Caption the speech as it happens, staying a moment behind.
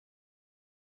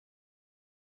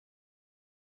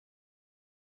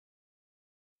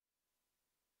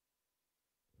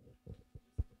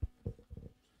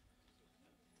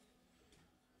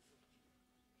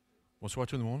Bonsoir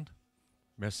tout le monde.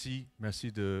 Merci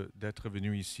d'être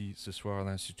venu ici ce soir à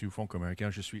l'Institut franco-américain.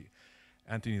 Je suis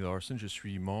Anthony Larson, je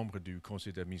suis membre du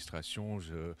conseil d'administration.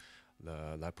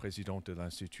 La présidente de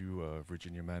l'Institut,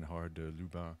 Virginia Manhard de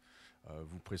Lubin,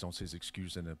 vous présente ses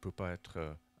excuses. Elle ne peut pas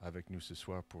être avec nous ce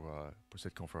soir pour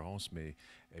cette conférence, mais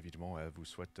évidemment, elle vous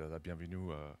souhaite la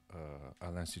bienvenue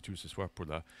à l'Institut ce soir pour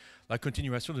la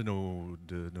continuation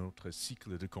de notre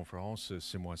cycle de conférences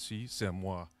ce mois-ci. C'est un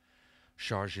mois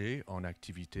chargé en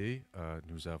activités.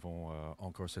 Nous avons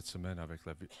encore cette semaine, avec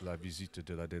la visite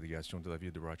de la délégation de la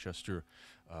ville de Rochester,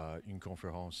 une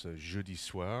conférence jeudi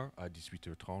soir à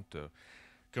 18h30,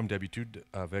 comme d'habitude,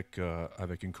 avec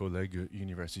une collègue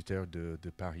universitaire de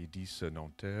Paris 10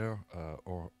 Nanterre,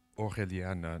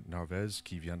 Auréliane Narvez,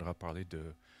 qui viendra parler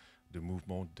de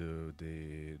mouvements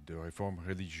de réformes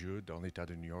religieuses dans l'État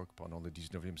de New York pendant le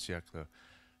 19e siècle,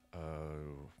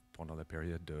 pendant la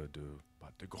période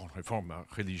de grandes réformes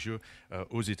religieuses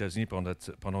aux États-Unis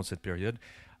pendant cette période.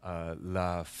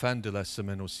 La fin de la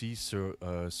semaine aussi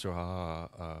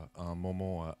sera un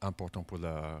moment important pour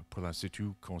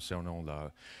l'Institut concernant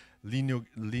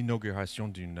l'inauguration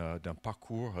d'un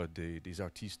parcours des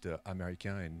artistes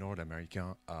américains et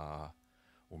nord-américains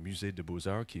au musée de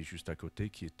Beaux-Arts, qui est juste à côté,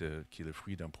 qui est le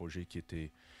fruit d'un projet qui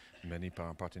était mené par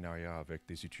un partenariat avec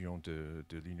des étudiants de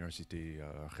l'université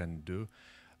Rennes 2,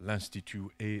 l'Institut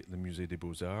et le musée des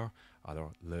Beaux-Arts.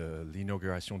 Alors,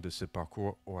 l'inauguration de ce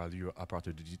parcours aura lieu à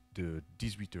partir de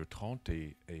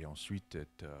 18h30 et ensuite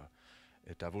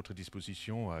est à votre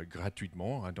disposition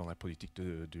gratuitement dans la politique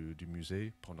du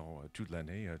musée pendant toute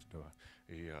l'année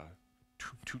et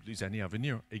toutes les années à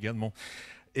venir également.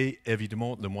 Et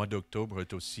évidemment, le mois d'octobre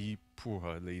est aussi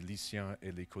pour les lycéens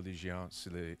et les collégiens, c'est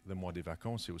le mois des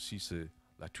vacances, c'est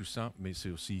la Toussaint, mais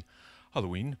c'est aussi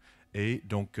Halloween. Et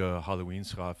donc, Halloween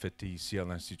sera fêté ici à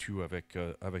l'Institut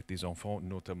avec des enfants,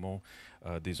 notamment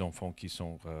des enfants qui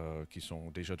sont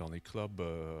déjà dans les clubs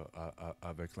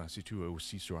avec l'Institut,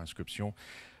 aussi sur inscription.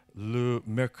 Le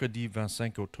mercredi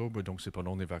 25 octobre, donc c'est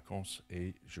pendant les vacances,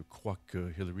 et je crois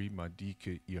que Hillary m'a dit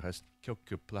qu'il reste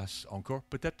quelques places encore.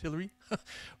 Peut-être, Hillary,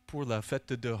 pour la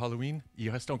fête de Halloween, il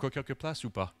reste encore quelques places ou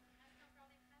pas?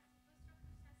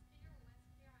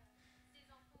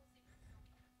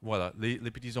 Voilà,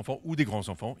 les petits-enfants ou des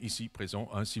grands-enfants ici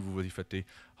présents, si vous voulez fêter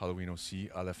Halloween aussi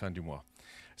à la fin du mois.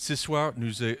 Ce soir,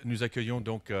 nous accueillons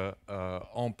donc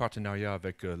en partenariat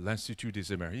avec l'Institut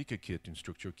des Amériques, qui est une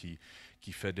structure qui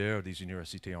fédère les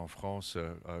universités en France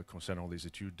concernant les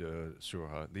études sur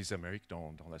les Amériques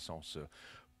dans le sens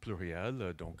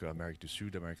pluriel, donc Amérique du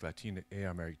Sud, Amérique latine et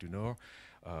Amérique du Nord.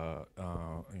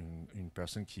 Une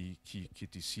personne qui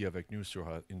est ici avec nous sur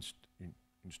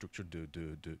une structure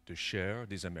de chaire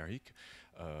des Amériques,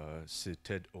 c'est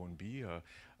Ted Ownby,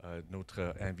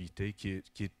 notre invité qui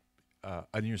est à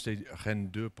l'Université Rennes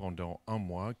 2 pendant un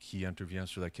mois, qui intervient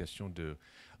sur la question de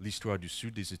l'histoire du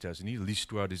Sud des États-Unis,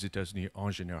 l'histoire des États-Unis en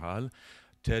général.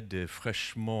 Ted est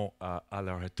fraîchement à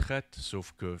la retraite,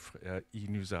 sauf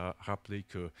qu'il nous a rappelé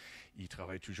qu'il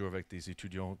travaille toujours avec des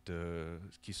étudiants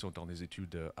qui sont dans les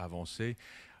études avancées.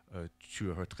 Tu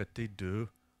es retraité de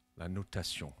la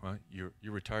notation. Hein? You're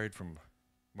retired from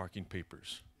marking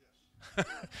papers, yes.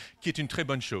 Qui est une très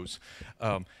bonne chose.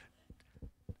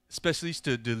 Spécialiste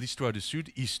de l'histoire du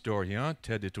Sud, historien,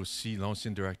 Ted est aussi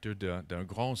l'ancien directeur d'un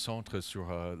grand centre sur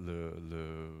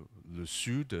le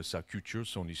Sud, sa culture,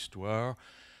 son histoire,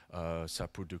 sa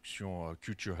production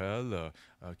culturelle,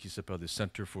 qui s'appelle le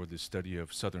Center for the Study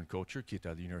of Southern Culture, qui est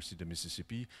à l'Université de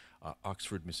Mississippi, à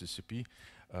Oxford, Mississippi.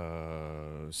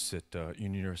 C'est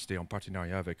une université en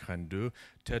partenariat avec Rennes 2.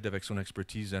 Ted, avec son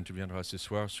expertise, interviendra ce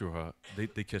soir sur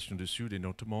des questions du Sud et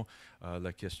notamment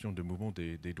la question du mouvement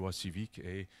des droits civiques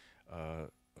et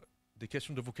des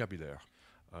questions de vocabulaire.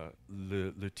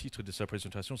 Le titre de sa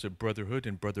présentation, c'est Brotherhood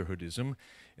and Brotherhoodism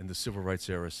in the Civil Rights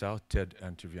Era South. Ted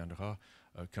interviendra,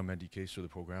 comme indiqué sur le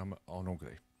programme, en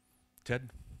anglais. Ted?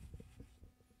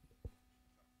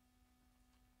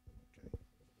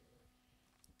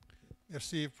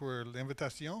 Merci pour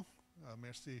l'invitation.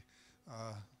 Merci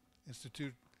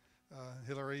Institut,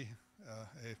 Hillary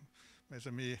et mes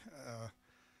amis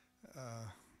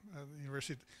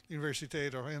Université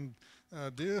de Rennes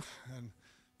 2, and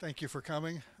thank you for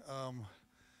coming.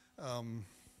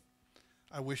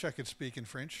 I wish I could speak in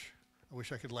French. I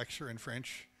wish I could lecture in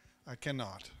French. I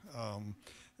cannot.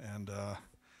 And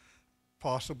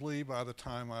possibly by the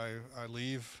time I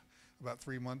leave, about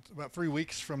 3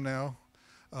 weeks from now,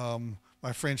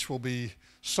 my French will be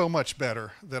so much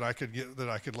better that I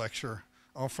could lecture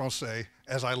en français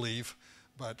as I leave,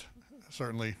 but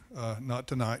certainly not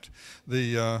tonight.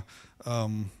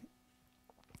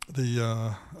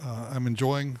 I'm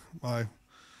enjoying my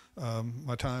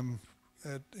my time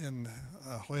in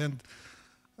Rennes.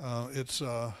 It's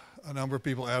a number of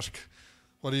people ask,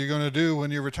 what are you going to do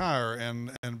when you retire?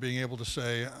 And being able to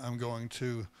say, I'm going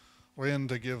to Rennes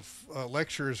to give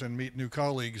lectures and meet new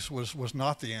colleagues was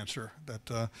not the answer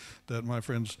that my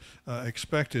friends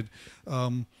expected.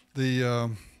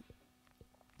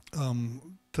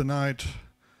 Tonight,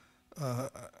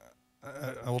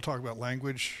 I will talk about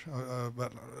language,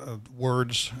 about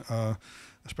words,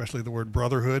 especially the word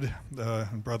brotherhood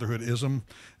and brotherhoodism.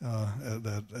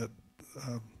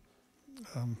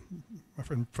 My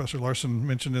friend Professor Larson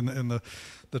mentioned in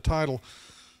the title.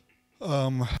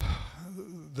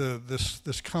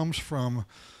 This comes from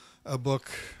a book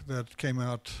that came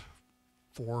out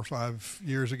 4 or 5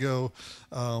 years ago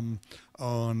on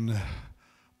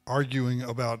arguing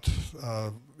about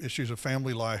issues of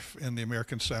family life in the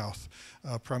American South,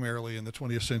 primarily in the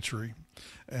 20th century.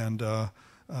 And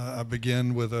I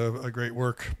begin with a great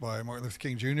work by Martin Luther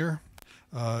King Jr.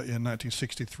 In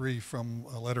 1963 from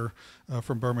a letter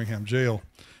from Birmingham Jail.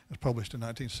 It was published in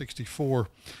 1964.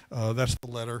 That's the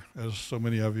letter, as so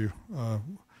many of you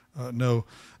know,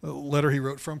 a letter he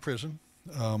wrote from prison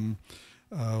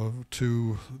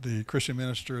to the Christian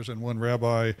ministers and one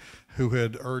rabbi who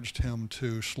had urged him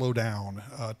to slow down,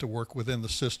 to work within the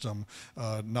system,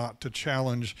 not to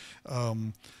challenge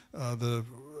the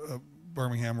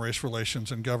Birmingham race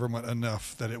relations and government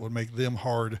enough that it would make them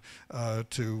hard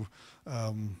to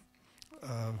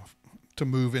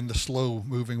move in the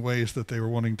slow-moving ways that they were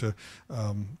wanting that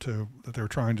they were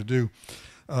trying to do.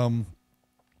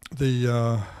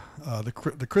 The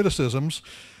criticisms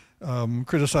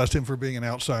criticized him for being an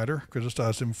outsider,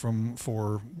 criticized him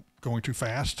for going too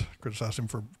fast, criticized him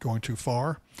for going too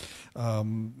far.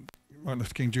 Martin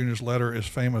Luther King Jr.'s letter is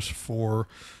famous for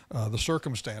the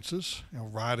circumstances,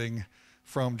 writing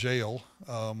from jail,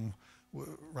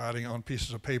 writing on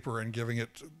pieces of paper and giving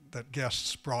it that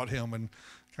guests brought him and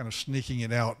kind of sneaking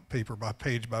it out paper by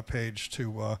page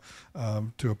to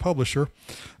a publisher.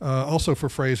 Also for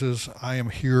phrases, I am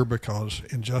here because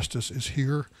injustice is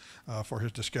here, for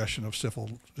his discussion of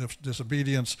civil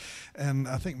disobedience, and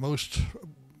I think most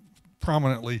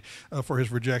prominently for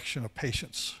his rejection of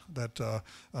patience, that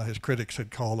his critics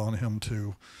had called on him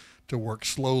to work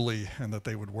slowly and that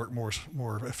they would work more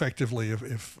effectively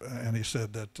if and he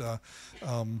said that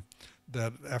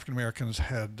that African Americans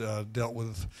had dealt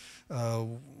with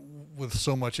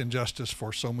so much injustice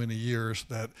for so many years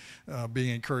that being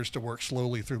encouraged to work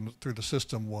slowly through the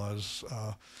system was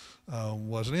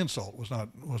an insult, was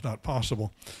not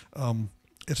possible.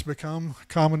 It's become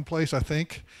commonplace, I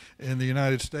think, in the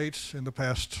United States in the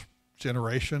past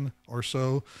generation or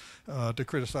so to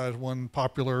criticize one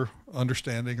popular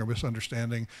understanding or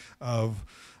misunderstanding of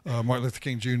Martin Luther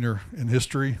King Jr. in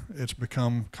history. It's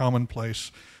become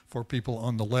commonplace for people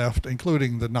on the left,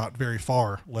 including the not very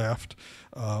far left,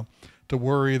 to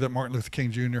worry that Martin Luther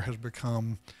King Jr. has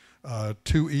become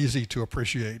too easy to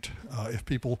appreciate if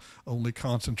people only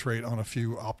concentrate on a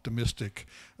few optimistic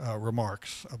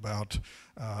remarks about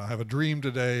I have a dream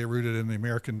today rooted in the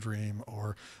American dream,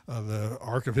 or the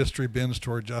arc of history bends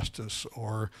toward justice,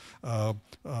 or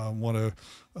want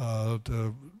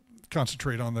to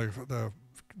concentrate on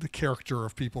the character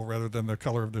of people rather than the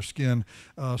color of their skin.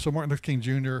 So Martin Luther King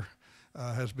Jr.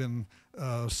 Has been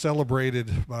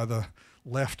celebrated by the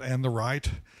left and the right.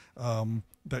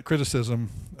 That criticism,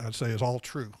 I'd say, is all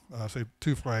true. I say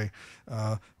tout vrai.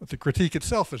 But the critique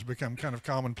itself has become kind of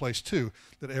commonplace too,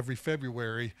 that every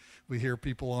February we hear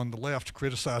people on the left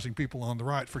criticizing people on the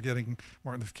right for getting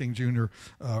Martin Luther King Jr.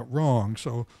 Wrong.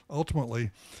 So ultimately,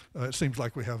 it seems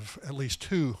like we have at least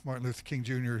two Martin Luther King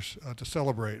Jr.'s to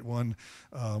celebrate. One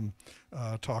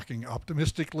talking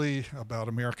optimistically about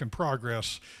American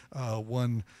progress,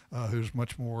 one who's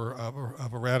much more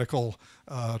of a radical,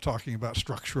 talking about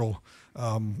structural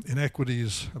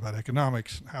inequities, about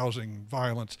economics, housing,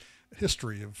 violence,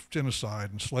 history of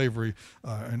genocide and slavery,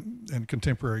 and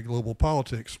contemporary global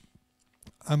politics.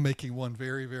 I'm making one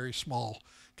very, very small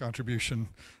contribution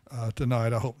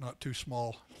tonight. I hope not too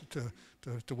small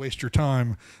to waste your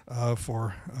time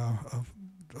for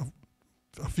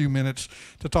a few minutes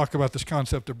to talk about this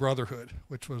concept of brotherhood,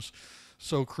 which was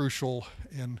so crucial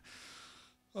in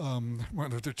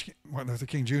Martin Luther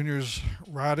King Jr.'s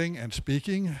writing and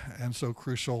speaking, and so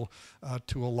crucial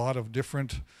to a lot of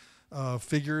different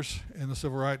figures in the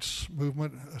civil rights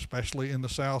movement, especially in the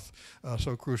South,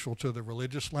 so crucial to the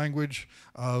religious language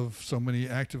of so many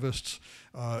activists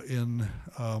in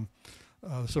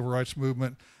the civil rights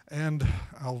movement. And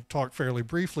I'll talk fairly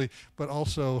briefly, but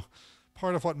also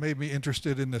part of what made me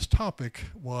interested in this topic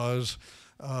was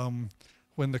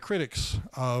when when the critics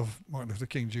of Martin Luther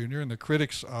King Jr. and the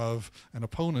critics of and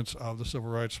opponents of the civil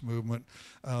rights movement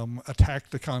attacked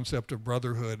the concept of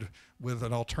brotherhood with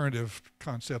an alternative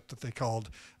concept that they called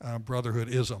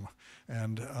Brotherhoodism.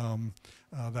 And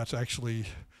that's actually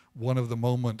one of the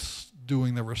moments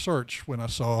doing the research when I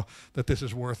saw that this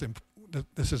is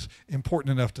this is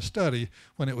important enough to study,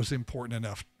 when it was important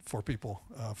enough for people,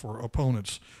 for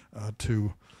opponents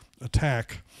to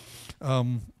attack.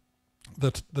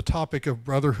 The topic of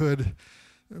brotherhood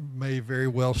may very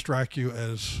well strike you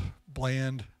as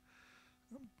bland,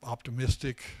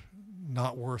 optimistic,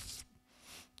 not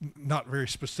very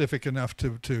specific enough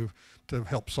to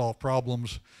help solve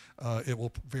problems. It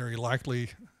will very likely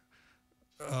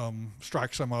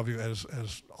strike some of you as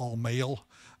all male,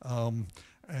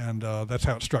 and that's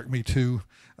how it struck me too.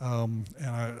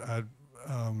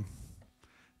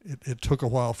 It took a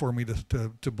while for me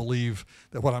to believe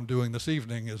that what I'm doing this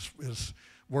evening is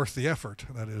worth the effort.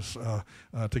 That is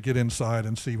to get inside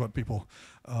and see what people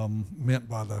meant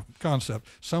by the concept.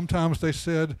 Sometimes they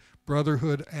said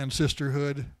brotherhood and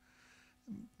sisterhood.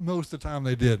 Most of the time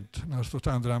they didn't. Most of the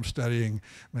time that I'm studying,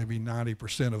 maybe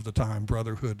 90% of the time,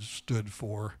 brotherhood stood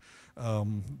for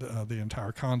the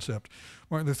entire concept.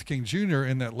 Martin Luther King Jr.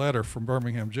 in that letter from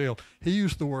Birmingham Jail, he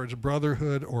used the words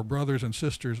brotherhood or brothers and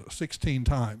sisters 16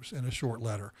 times in a short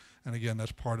letter. And again,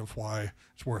 that's part of why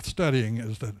it's worth studying,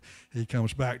 is that he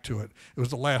comes back to it. It was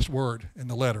the last word in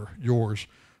the letter, yours,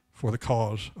 for the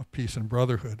cause of peace and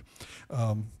brotherhood.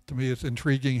 To me, it's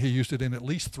intriguing. He used it in at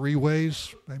least 3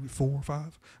 ways, maybe 4 or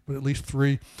 5, but at least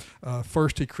 3.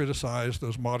 First, he criticized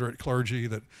those moderate clergy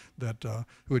who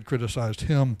had criticized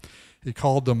him. He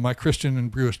called them my Christian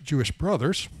and Jewish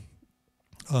brothers,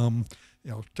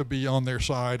 to be on their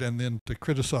side, and then to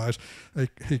criticize.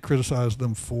 He criticized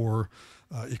them for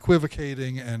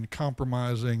equivocating and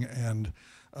compromising and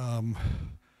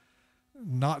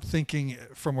not thinking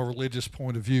from a religious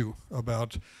point of view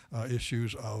about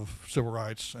issues of civil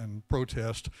rights and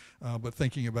protest, but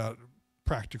thinking about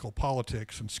practical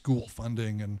politics and school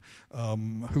funding and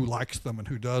who likes them and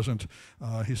who doesn't.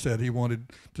 He said he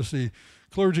wanted to see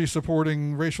clergy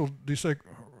supporting racial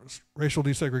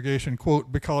desegregation,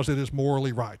 quote, because it is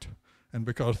morally right and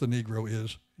because the Negro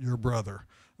is your brother.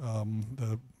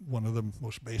 One of the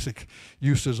most basic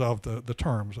uses of the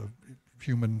terms of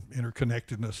human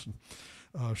interconnectedness and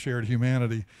shared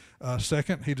humanity.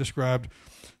 Second, he described,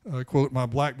 quote, my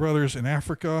black brothers in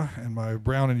Africa and my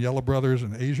brown and yellow brothers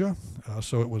in Asia.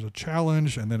 So it was a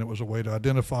challenge, and then it was a way to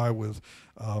identify with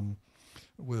the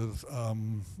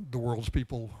world's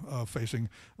people facing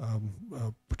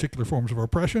particular forms of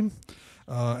oppression.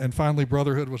 And finally,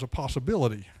 brotherhood was a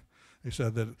possibility. He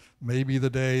said that maybe the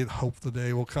day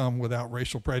will come without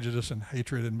racial prejudice and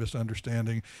hatred and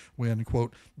misunderstanding when,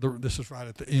 quote, this is right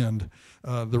at the end,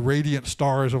 the radiant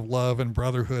stars of love and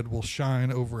brotherhood will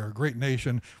shine over our great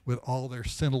nation with all their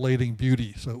scintillating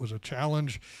beauty. So it was a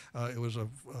challenge, it was a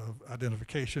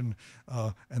identification,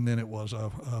 and then it was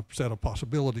a set of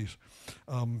possibilities.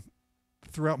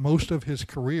 Throughout most of his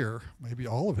career, maybe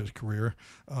all of his career,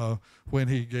 when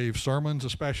he gave sermons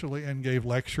especially and gave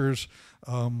lectures,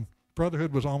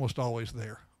 brotherhood was almost always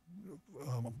there.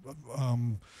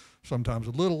 Sometimes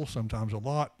a little, sometimes a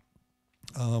lot.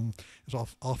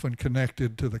 It's often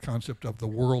connected to the concept of the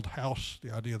world house,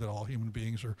 the idea that all human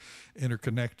beings are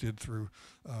interconnected through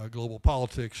global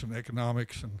politics and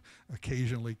economics and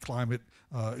occasionally climate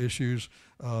issues.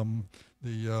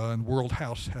 And world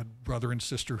house had brother and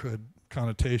sisterhood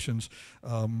connotations.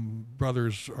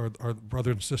 Brothers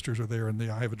and sisters are there in the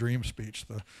I Have a Dream speech,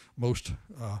 the most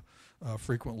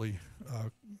frequently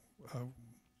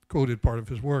quoted part of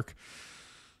his work.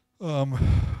 Those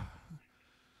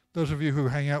of you who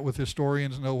hang out with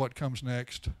historians know what comes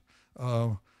next.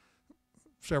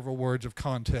 Several words of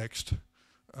context.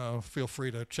 Feel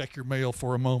free to check your mail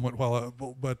for a moment in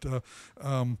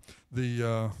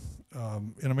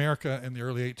America in the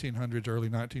early 1800s, early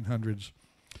 1900s,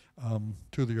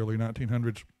 to the early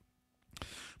 1900s,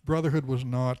 brotherhood was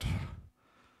not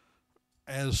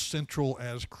as central,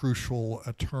 as crucial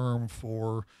a term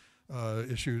for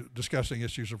discussing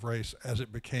issues of race as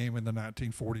it became in the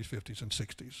 1940s, 50s, and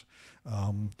 60s.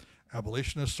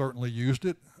 Abolitionists certainly used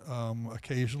it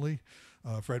occasionally.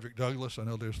 Frederick Douglass, I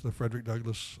know there's the Frederick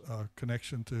Douglass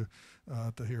connection to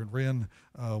here in Rennes,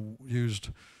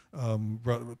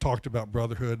 talked about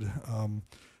brotherhood,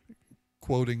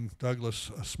 quoting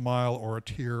Douglass, a smile or a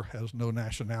tear has no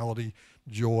nationality,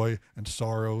 joy and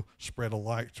sorrow spread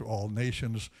alike to all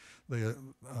nations. They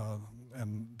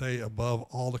above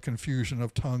all the confusion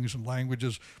of tongues and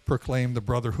languages proclaim the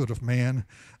brotherhood of man.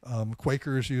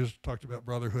 Quakers talked about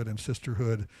brotherhood and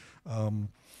sisterhood.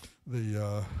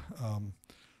 the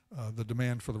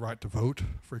demand for the right to vote,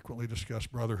 frequently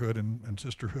discussed brotherhood and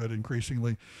sisterhood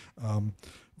increasingly.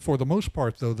 For the most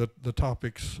part, though, the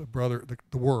topics,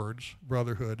 the words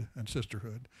brotherhood and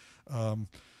sisterhood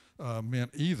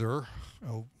meant either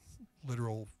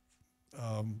literal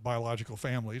biological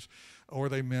families, or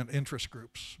they meant interest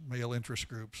groups, male interest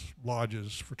groups,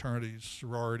 lodges, fraternities,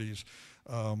 sororities,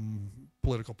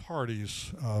 political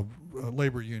parties,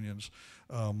 labor unions,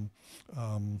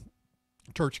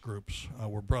 church groups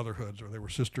were brotherhoods or they were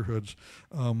sisterhoods.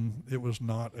 It was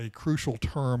not a crucial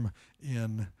term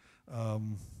in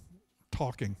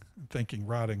talking, thinking,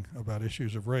 writing about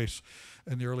issues of race.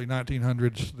 In the early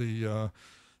 1900s, the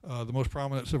most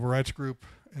prominent civil rights group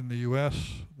in the U.S.,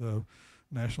 the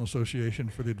National Association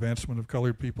for the Advancement of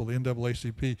Colored People, the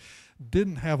NAACP,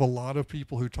 didn't have a lot of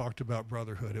people who talked about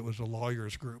brotherhood. It was a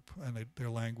lawyers group, and their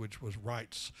language was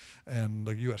rights and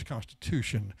the U.S.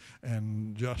 Constitution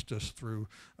and justice through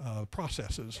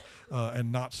processes,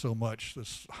 and not so much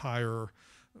this higher,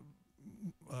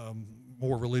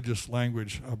 more religious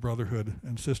language of brotherhood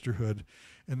and sisterhood.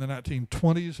 In the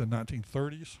 1920s and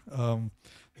 1930s,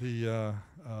 the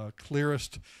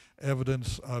clearest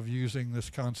evidence of using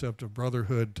this concept of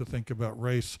brotherhood to think about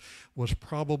race was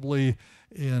probably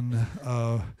in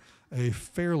a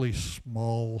fairly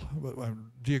small,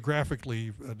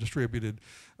 geographically distributed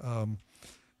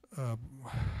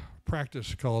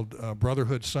practice called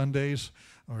Brotherhood Sundays,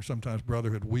 or sometimes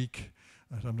Brotherhood Week,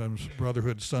 sometimes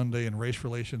Brotherhood Sunday and Race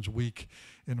Relations Week,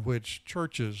 in which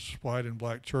churches, white and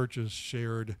black churches,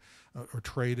 shared or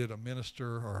traded a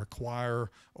minister or a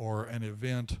choir or an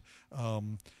event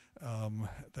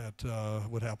that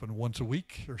would happen once a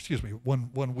week, or excuse me,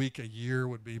 one week a year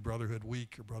would be Brotherhood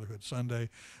Week or Brotherhood Sunday.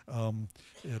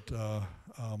 It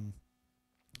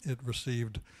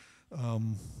received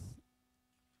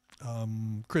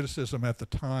criticism at the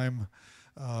time,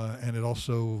 and it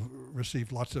also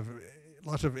received lots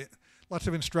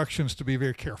of instructions to be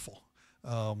very careful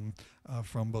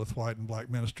from both white and black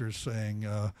ministers, saying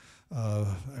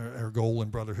our goal in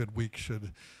Brotherhood Week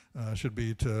should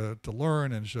be to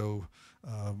learn and show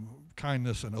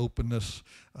kindness and openness,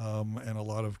 and a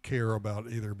lot of care about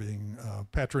either being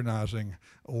patronizing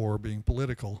or being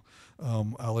political.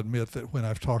 I'll admit that when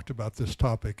I've talked about this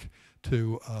topic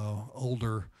to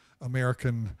older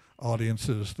American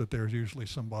audiences, that there's usually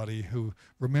somebody who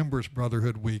remembers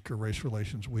Brotherhood Week or Race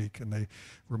Relations Week, and they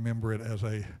remember it as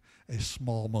a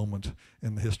small moment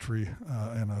in the history,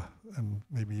 and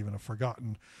maybe even a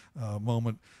forgotten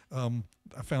moment.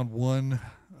 I found one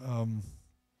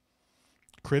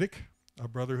critic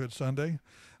of Brotherhood Sunday,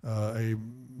 a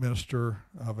minister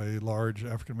of a large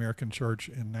African American church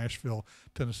in Nashville,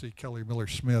 Tennessee, Kelly Miller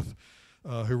Smith,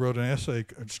 who wrote an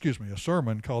a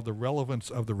sermon called "The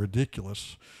Relevance of the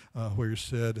Ridiculous," where he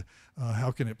said,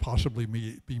 how can it possibly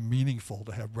be meaningful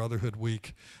to have Brotherhood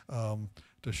Week,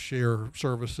 to share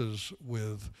services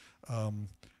with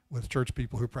church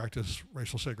people who practice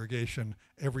racial segregation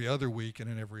every other week and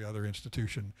in every other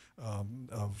institution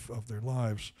of their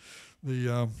lives.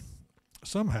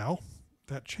 Somehow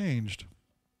that changed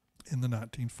in the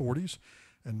 1940s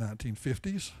and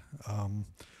 1950s.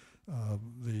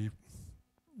 The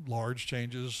large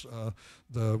changes,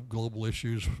 the global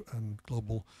issues and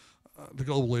the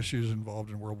global issues involved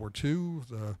in World War II,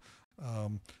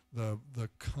 the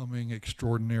coming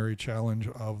extraordinary challenge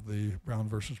of the Brown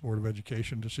versus Board of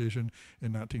Education decision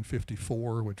in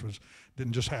 1954, which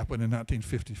didn't just happen in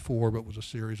 1954, but was a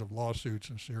series of lawsuits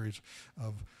and a series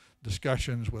of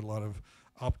discussions with a lot of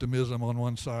optimism on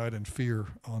one side and fear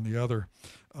on the other.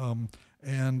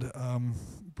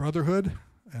 Brotherhood,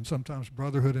 and sometimes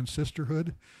brotherhood and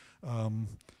sisterhood,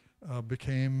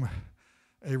 became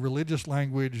a religious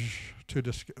language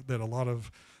that a lot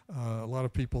of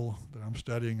people that I'm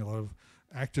studying, a lot of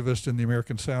activists in the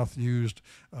American South used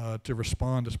to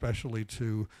respond, especially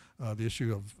to the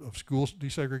issue of school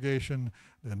desegregation,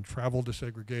 then travel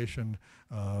desegregation,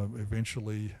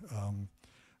 eventually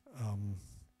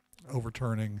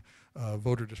overturning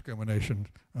voter discrimination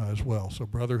as well. So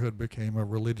brotherhood became a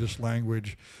religious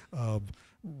language,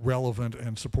 relevant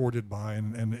and supported by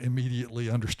and immediately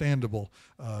understandable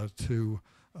to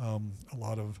a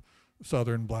lot of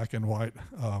Southern black and white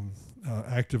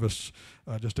activists.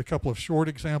 Just a couple of short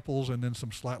examples and then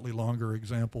some slightly longer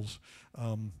examples.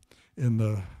 In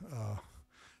the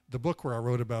book where I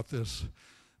wrote about this,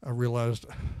 I realized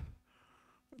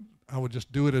I would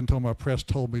just do it until my press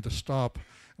told me to stop,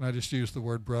 and I just used the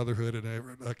word brotherhood in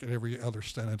every other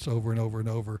sentence over and over and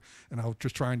over, and I was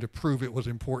just trying to prove it was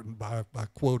important by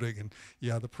quoting, and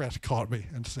yeah, the press caught me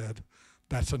and said,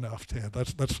 that's enough, Ted.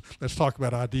 Let's talk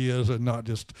about ideas and not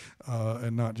just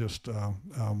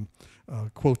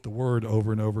quote the word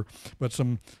over and over. But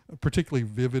some particularly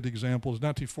vivid examples.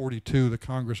 1942, the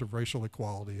Congress of Racial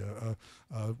Equality,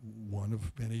 one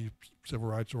of many civil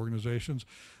rights organizations,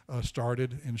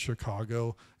 started in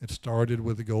Chicago. It started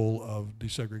with the goal of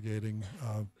desegregating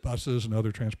buses and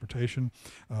other transportation.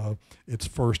 Its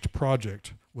first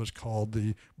project was called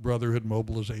the Brotherhood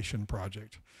Mobilization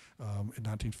Project. In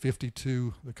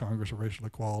 1952, the Congress of Racial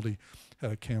Equality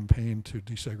had a campaign to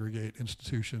desegregate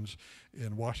institutions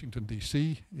in Washington,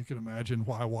 D.C. You can imagine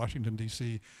why Washington,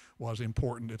 D.C. was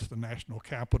important. It's the national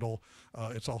capital.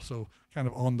 It's also kind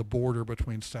of on the border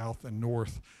between South and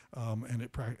North, and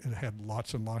it had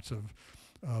lots and lots of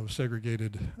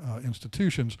segregated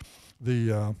institutions.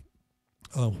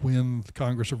 When the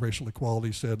Congress of Racial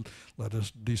Equality said, let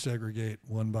us desegregate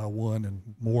one by one and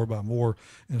more by more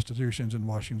institutions in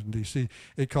Washington, D.C.,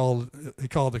 it called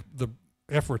the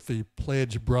effort the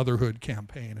Pledge Brotherhood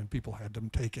campaign, and people had to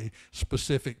take a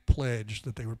specific pledge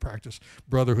that they would practice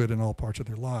brotherhood in all parts of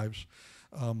their lives.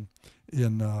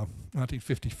 In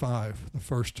 1955, the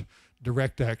first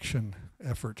direct action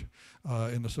effort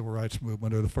in the civil rights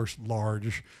movement, or the first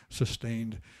large,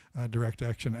 sustained direct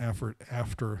action effort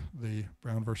after the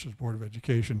Brown versus Board of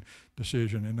Education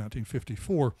decision in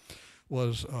 1954,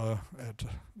 was at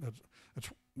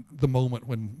the moment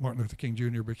when Martin Luther King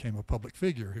Jr. became a public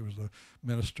figure. He was the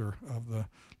minister of the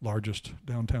largest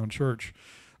downtown church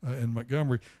in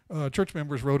Montgomery. Church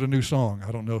members wrote a new song.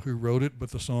 I don't know who wrote it, but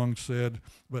the song said,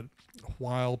 but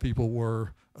while people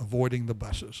were avoiding the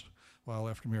buses, while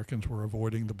African Americans were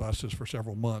avoiding the buses for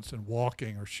several months and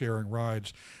walking or sharing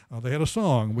rides, they had a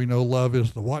song. We know love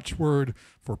is the watchword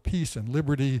for peace and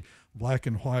liberty. Black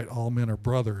and white, all men are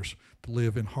brothers to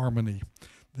live in harmony.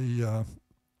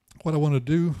 What I want to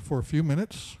do for a few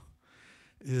minutes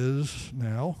is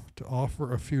now to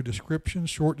offer a few descriptions,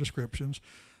 short descriptions,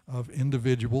 of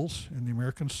individuals in the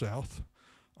American South,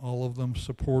 all of them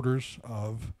supporters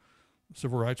of the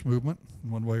civil rights movement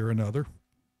in one way or another,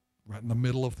 right in the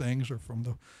middle of things or from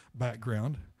the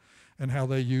background, and how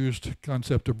they used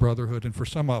concept of brotherhood, and for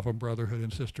some of them brotherhood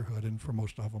and sisterhood, and for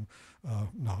most of them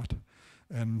not.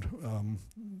 And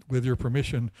with your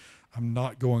permission, I'm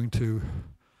not going to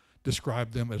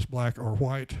describe them as black or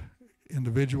white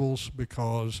individuals,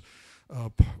 because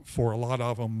for a lot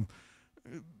of them,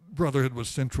 brotherhood was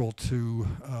central to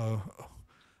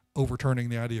overturning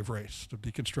the idea of race, to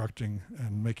deconstructing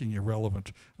and making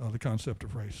irrelevant the concept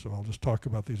of race. So I'll just talk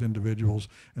about these individuals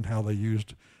and how they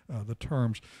used the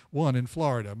terms. One, in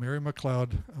Florida, Mary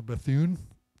McLeod Bethune.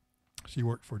 She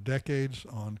worked for decades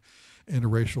on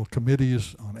interracial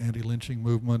committees, on anti-lynching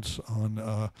movements,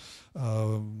 on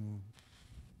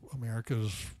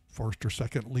America's first or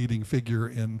second leading figure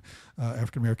in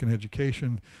African American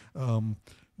education,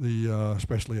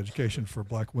 especially education for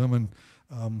black women.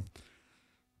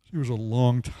 She was a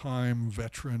long-time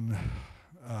veteran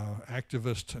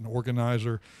activist and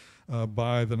organizer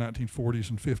by the 1940s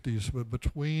and 50s, but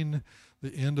between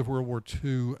the end of World War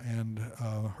II and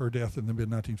her death in the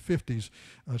mid-1950s,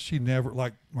 she never,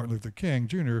 like Martin Luther King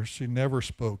Jr., she never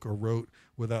spoke or wrote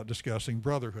without discussing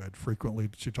brotherhood. Frequently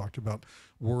she talked about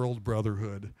world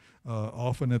brotherhood,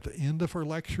 often at the end of her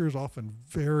lectures, often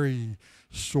very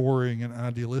soaring and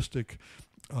idealistic.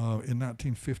 In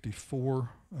 1954,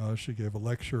 she gave a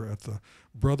lecture at the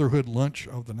Brotherhood Lunch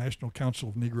of the National Council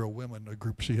of Negro Women, a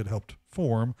group she had helped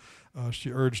form.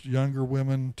 She urged younger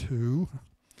women to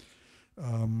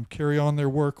carry on their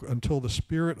work until the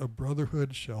spirit of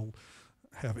brotherhood shall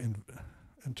have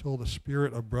enveloped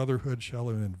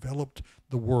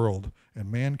the world,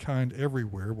 and mankind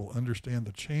everywhere will understand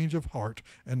the change of heart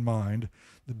and mind,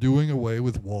 the doing away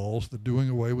with walls, the doing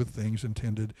away with things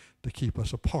intended to keep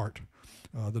us apart.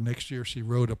 The next year she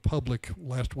wrote a public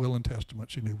last will and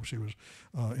testament. She knew she was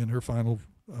in her final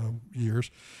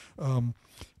years.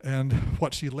 And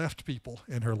what she left people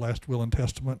in her last will and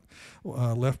testament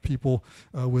left people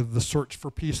with the search for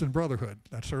peace and brotherhood.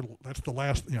 That's the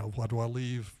last, what do I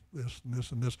leave? This and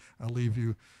this and this. I leave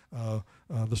you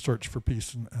the search for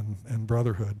peace and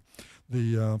brotherhood.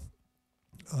 That's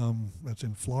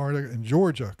in Florida. In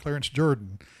Georgia, Clarence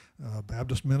Jordan,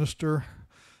 Baptist minister,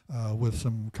 with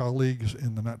some colleagues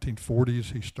in the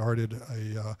 1940s, he started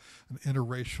an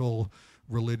interracial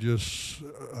religious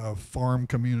farm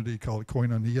community called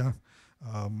Koinonia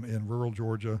in rural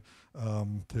Georgia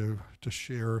to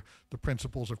share the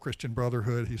principles of Christian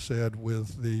brotherhood, he said,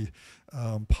 with the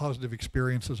positive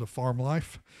experiences of farm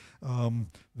life.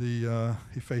 He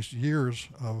faced years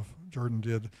of, Jordan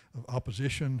did, of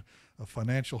opposition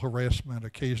financial harassment,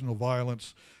 occasional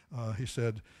violence. He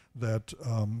said that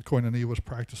koinonia was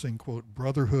practicing, quote,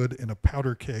 brotherhood in a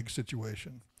powder keg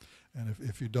situation. And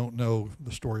if you don't know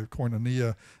the story of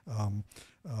koinonia,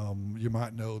 you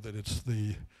might know that it's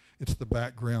the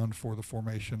background for the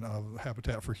formation of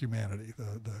Habitat for Humanity,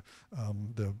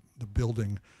 the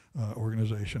building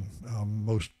organization,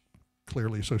 most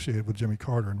clearly associated with Jimmy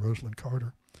Carter and Rosalind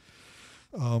Carter.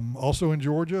 Also in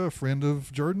Georgia, a friend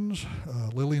of Jordan's,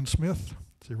 Lillian Smith.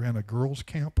 She ran a girls'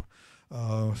 camp.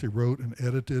 She wrote and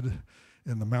edited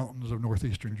in the mountains of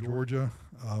northeastern Georgia.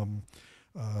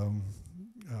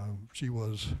 She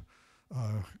was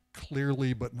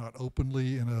clearly but not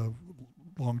openly in a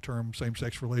long-term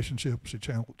same-sex relationship. She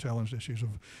challenged issues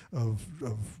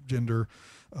of gender.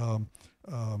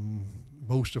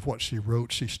 Most of what she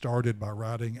wrote, she started by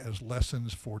writing as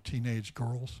lessons for teenage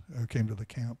girls who came to the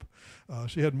camp.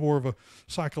 She had more of a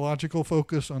psychological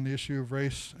focus on the issue of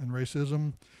race and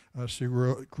racism. She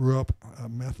grew up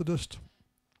Methodist,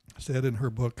 said in her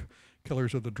book,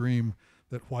 Killers of the Dream,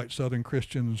 that white Southern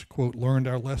Christians, quote, learned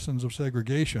our lessons of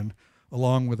segregation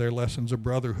along with their lessons of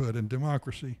brotherhood and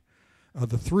democracy. Of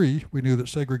the three, we knew that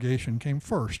segregation came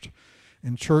first.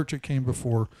 In church, it came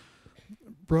before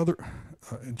brotherhood.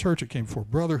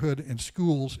 In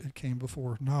schools, it came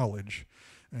before knowledge.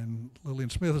 And Lillian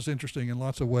Smith is interesting in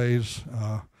lots of ways.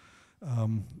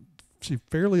 She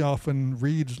fairly often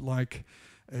reads like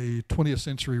a 20th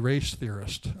century race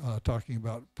theorist, talking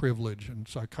about privilege and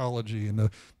psychology and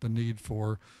the need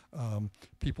for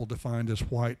people defined as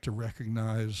white to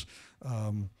recognize,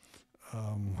 to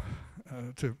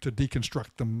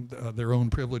deconstruct them, their own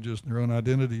privileges and their own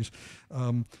identities.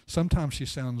 Sometimes she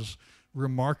sounds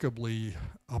remarkably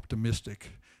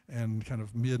optimistic and kind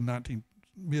of mid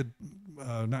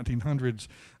 1900s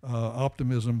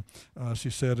optimism. She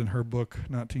said in her book,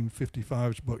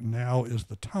 1955's book, Now is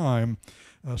the Time,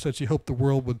 said she hoped the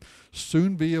world would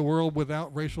soon be a world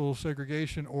without racial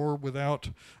segregation or without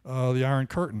the Iron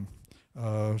Curtain.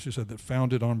 She said that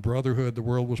founded on brotherhood, the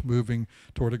world was moving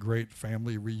toward a great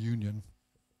family reunion.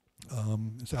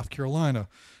 In South Carolina,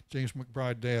 James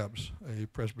McBride Dabbs, a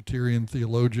Presbyterian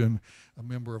theologian, a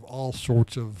member of all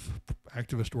sorts of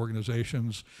activist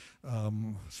organizations,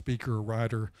 speaker,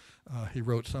 writer. He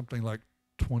wrote something like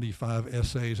 25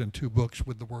 essays and 2 books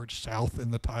with the word South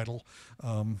in the title.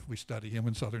 We study him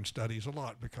in Southern Studies a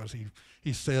lot because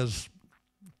he says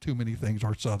too many things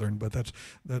are Southern, but that's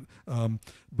that. One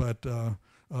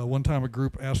time a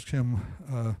group asked him,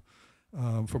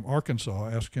 from Arkansas,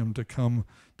 asked him to come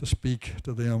to speak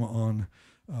to them on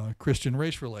Christian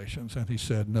race relations, and he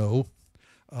said, no,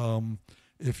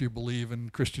 if you believe in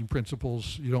Christian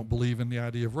principles, you don't believe in the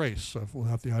idea of race. So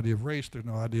without the idea of race, there's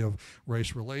no idea of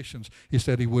race relations. He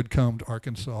said he would come to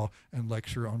Arkansas and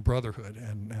lecture on brotherhood,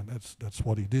 and that's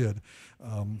what he did.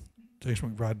 James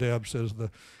McBride Dabbs says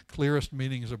the clearest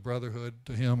meanings of brotherhood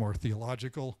to him are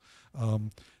theological.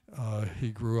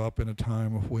 He grew up in a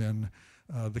time when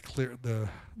the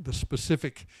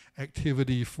specific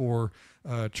activity for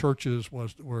churches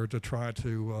were to try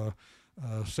to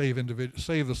save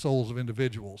the souls of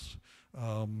individuals.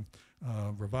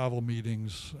 Revival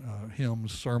meetings,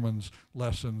 hymns, sermons,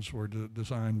 lessons were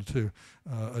designed to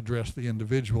address the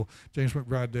individual. James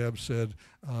McBride Dabbs said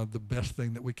the best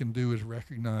thing that we can do is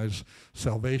recognize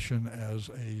salvation as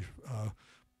a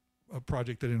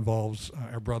project that involves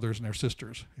our brothers and our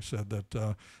sisters. He said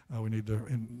that we need to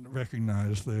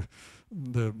recognize the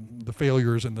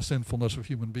failures and the sinfulness of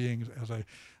human beings as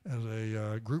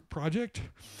a group project.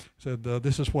 He said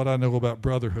this is what I know about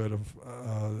brotherhood.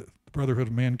 The brotherhood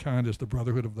of mankind is the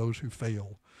brotherhood of those who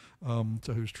fail.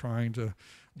 So who's trying to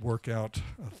work out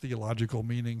a theological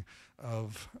meaning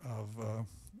of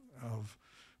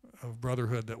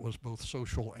brotherhood that was both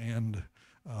social and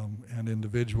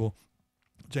individual.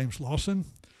 James Lawson,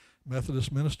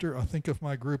 Methodist minister. I think of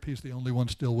my group, he's the only one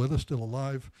still with us, still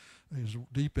alive. He's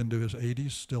deep into his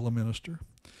 80s, still a minister.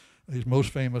 He's most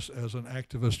famous as an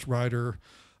activist writer,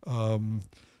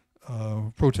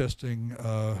 protesting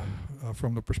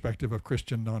from the perspective of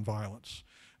Christian nonviolence.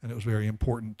 And it was very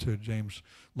important to James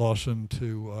Lawson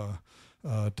to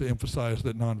emphasize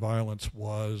that nonviolence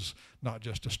was not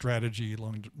just a strategy.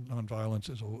 Nonviolence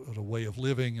is a way of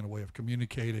living and a way of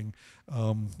communicating,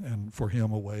 and for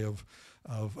him a way of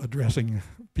addressing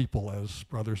people as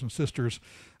brothers and sisters.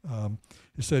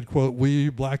 He said, quote, "We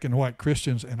black and white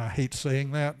Christians," and I hate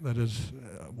saying that is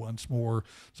once more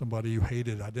somebody who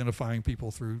hated identifying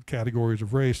people through categories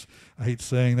of race. I hate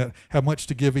saying that, have much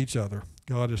to give each other.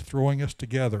 God is throwing us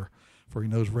together, for he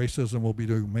knows racism will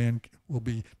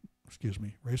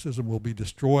be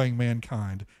destroying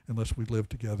mankind unless we live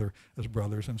together as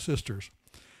brothers and sisters.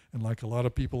 And like a lot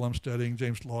of people I'm studying,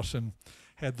 James Lawson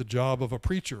had the job of a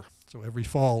preacher. So every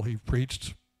fall he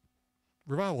preached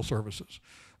revival services.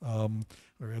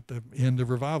 Or at the end of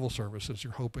revival services,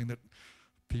 you're hoping that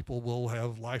people will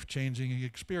have life-changing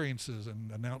experiences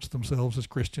and announce themselves as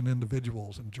Christian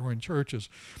individuals and join churches.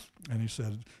 And he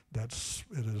said it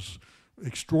is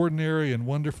extraordinary and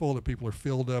wonderful that people are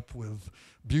filled up with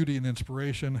beauty and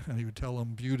inspiration. And he would tell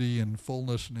them beauty and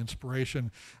fullness and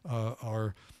inspiration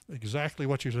are exactly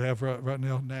what you should have right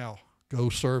now. Now, go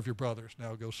serve your brothers.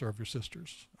 Now go serve your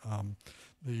sisters.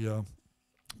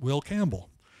 Will Campbell.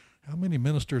 How many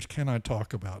ministers can I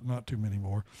talk about? Not too many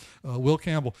more. Will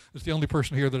Campbell is the only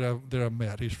person here that I've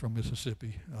met. He's from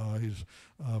Mississippi. He's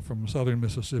from southern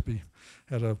Mississippi.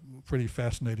 Had a pretty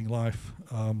fascinating life.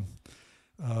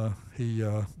 He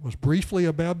was briefly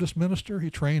a Baptist minister.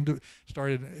 He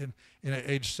started in at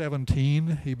age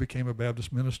 17. He became a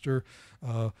Baptist minister.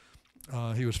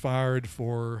 He was fired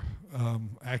for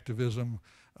activism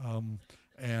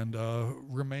and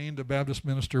remained a Baptist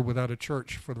minister without a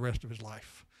church for the rest of his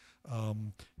life.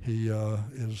 He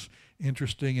is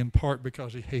interesting in part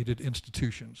because he hated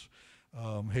institutions,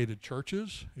 hated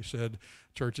churches. He said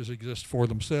churches exist for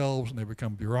themselves and they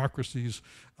become bureaucracies.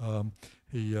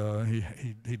 He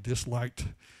disliked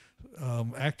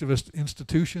activist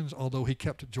institutions, although he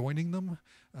kept joining them.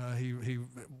 He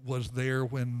was there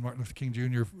when Martin Luther King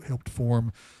Jr. helped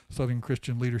form Southern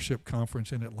Christian Leadership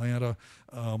Conference in Atlanta,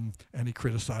 and he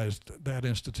criticized that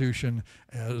institution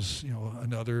as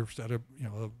another set of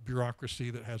a bureaucracy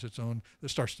that has its own, that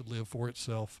starts to live for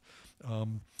itself.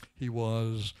 He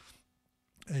was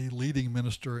a leading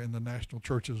minister in the National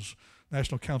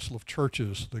Council of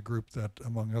Churches, the group that,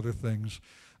 among other things,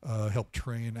 helped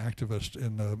train activists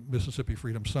in the Mississippi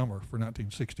Freedom Summer for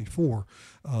 1964.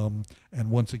 And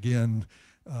once again,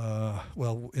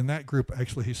 in that group,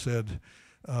 actually, he said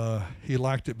he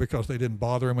liked it because they didn't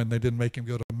bother him and they didn't make him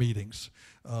go to meetings.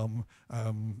 I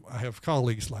have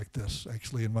colleagues like this,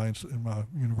 actually, in my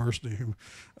university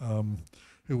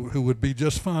who would be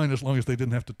just fine as long as they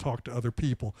didn't have to talk to other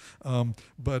people. And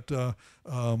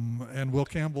Will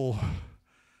Campbell,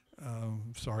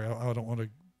 sorry, I don't want to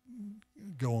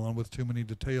go on with too many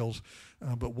details,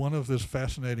 but one of the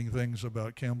fascinating things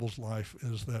about Campbell's life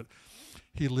is that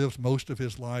he lived most of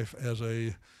his life as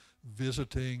a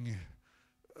visiting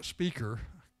speaker,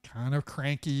 kind of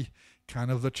cranky, kind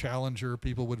of the challenger.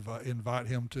 People would invite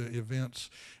him to events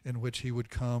in which he would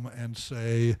come and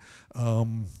say,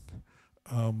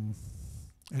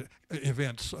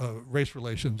 events, race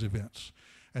relations events.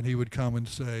 And he would come and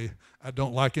say, I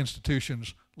don't like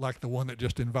institutions like the one that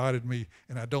just invited me,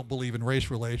 and I don't believe in race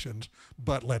relations,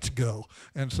 but let's go.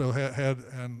 And so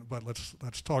but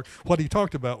let's talk. What he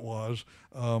talked about was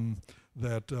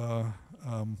that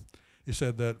he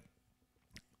said that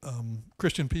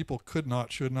Christian people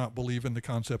should not believe in the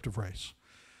concept of race.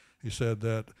 He said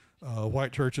that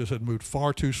white churches had moved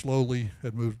far too slowly,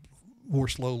 had moved more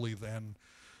slowly than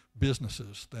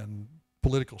businesses, than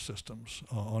political systems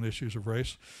on issues of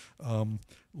race.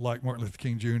 Like Martin Luther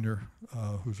King Jr.,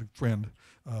 who's a friend,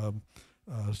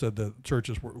 said that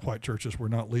white churches were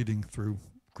not leading through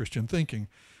Christian thinking.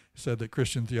 He said that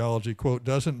Christian theology, quote,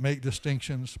 doesn't make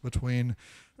distinctions between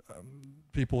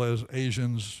people as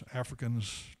Asians,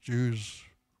 Africans, Jews,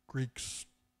 Greeks,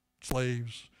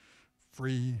 slaves,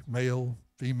 free, male,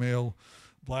 female,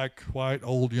 black, white,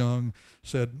 old, young.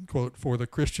 Said, quote, for the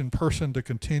Christian person to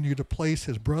continue to place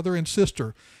his brother and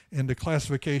sister into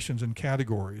classifications and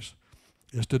categories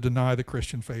is to deny the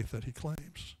Christian faith that he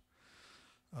claims.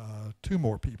 Two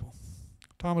more people.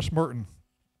 Thomas Merton,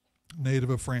 native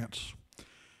of France.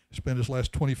 He spent his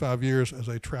last 25 years as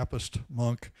a Trappist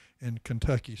monk in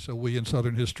Kentucky, so we in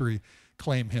Southern history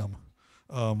claim him.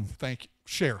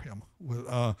 Share him with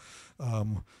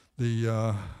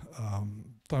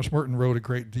Thomas Merton wrote a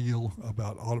great deal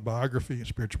about autobiography and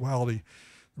spirituality,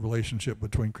 the relationship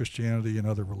between Christianity and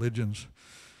other religions.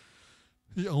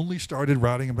 He only started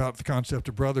writing about the concept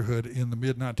of brotherhood in the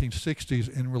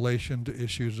mid-1960s in relation to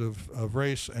issues of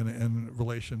race and in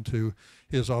relation to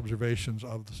his observations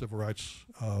of the civil rights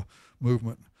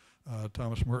movement.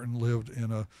 Thomas Merton lived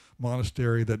in a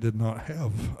monastery that did not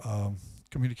have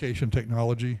communication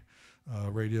technology,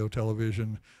 radio,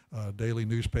 television, daily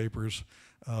newspapers.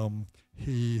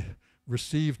 He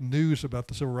received news about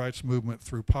the civil rights movement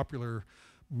through popular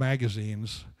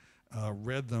magazines,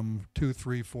 read them 2,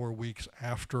 3, 4 weeks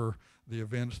after the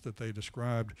events that they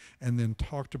described, and then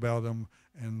talked about them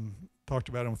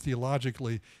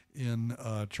theologically in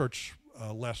church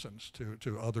lessons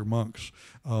to other monks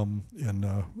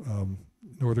in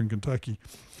northern Kentucky.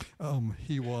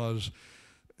 He was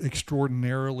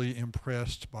extraordinarily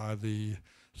impressed by the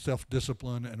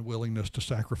self-discipline and willingness to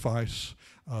sacrifice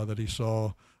that he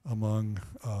saw among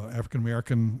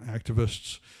African-American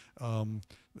activists in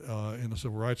the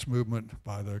civil rights movement,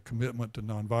 by the commitment to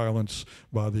nonviolence,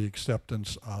 by the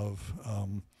acceptance of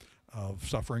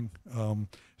suffering.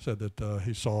 Said that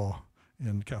he saw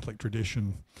in Catholic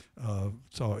tradition,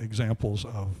 saw examples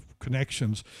of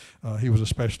connections. He was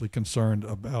especially concerned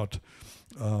about,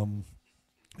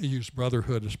 he used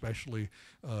brotherhood especially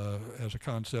as a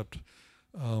concept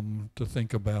to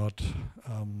think about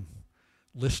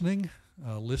listening,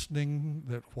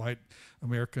 that white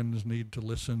Americans need to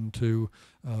listen to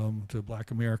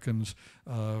black Americans,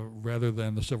 rather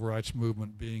than the civil rights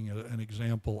movement being an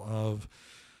example of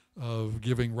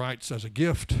giving rights as a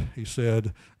gift. He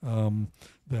said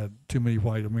that too many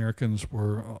white Americans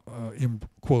were,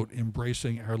 quote,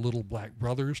 embracing our little black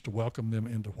brothers to welcome them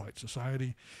into white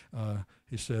society.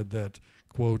 He said that,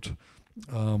 quote,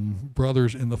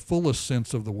 brothers in the fullest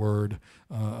sense of the word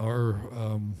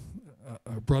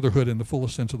brotherhood in the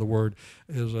fullest sense of the word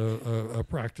is a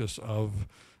practice of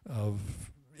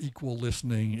equal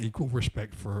listening, equal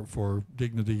respect for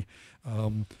dignity,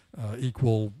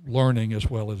 equal learning as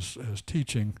well as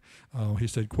teaching. He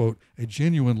said, quote, a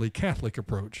genuinely Catholic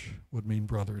approach would mean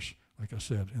brothers, like I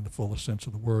said, in the fullest sense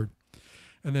of the word.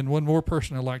 And then one more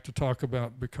person I'd like to talk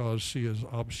about because she is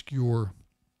obscure,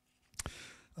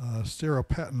 Sarah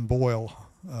Patton Boyle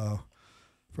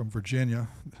from Virginia,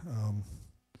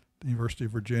 the University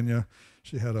of Virginia.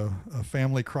 She had a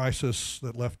family crisis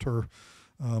that left her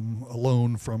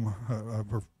alone from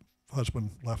her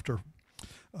husband left her,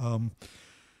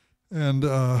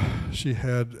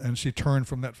 she turned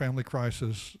from that family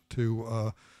crisis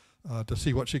to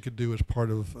see what she could do as part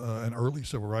of an early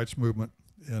civil rights movement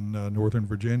in Northern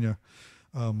Virginia.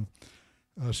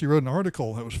 She wrote an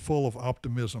article that was full of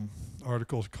optimism.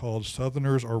 Articles called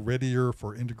 "Southerners Are Readier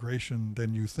for Integration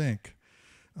Than You Think."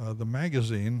 The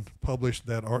magazine published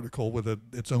that article with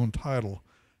its own title,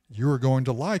 "You're Going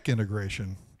to Like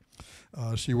Integration."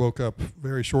 She woke up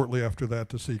very shortly after that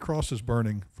to see crosses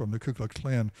burning from the Ku Klux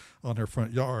Klan on her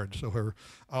front yard. So her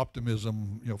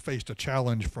optimism, faced a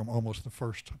challenge from almost the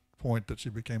first point that she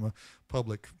became a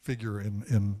public figure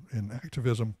in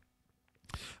activism.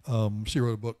 She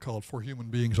wrote a book called "For Human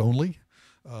Beings Only,"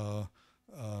 it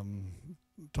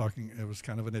was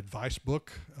kind of an advice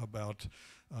book about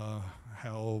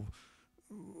how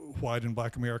white and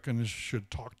black Americans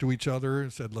should talk to each other.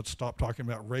 It said, let's stop talking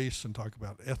about race and talk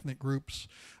about ethnic groups.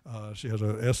 She has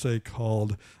an essay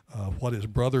called "What is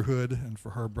Brotherhood?" And for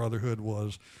her, brotherhood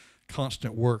was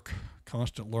constant work,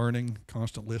 constant learning,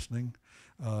 constant listening.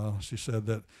 She said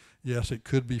that, yes, it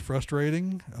could be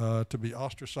frustrating to be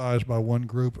ostracized by one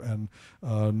group and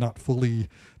not fully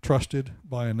trusted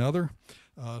by another.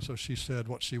 So she said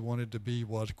what she wanted to be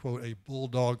was, quote, a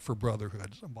bulldog for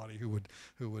brotherhood, somebody who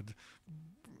would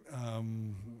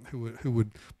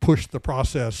push the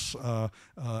process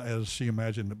as she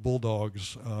imagined that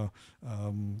bulldogs,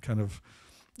 kind of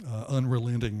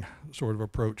unrelenting sort of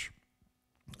approach.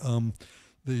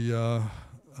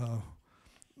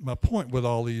 My point with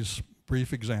all these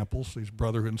brief examples, these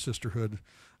brotherhood and sisterhood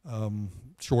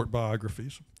short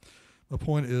biographies, the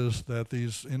point is that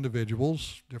these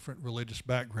individuals, different religious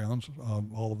backgrounds,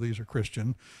 all of these are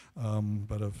Christian,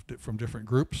 but from different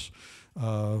groups,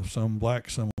 some black,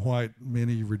 some white,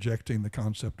 many rejecting the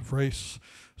concept of race,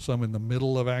 some in the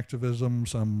middle of activism,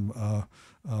 some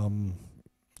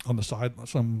on the side,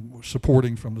 some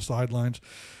supporting from the sidelines.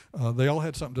 They all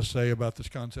had something to say about this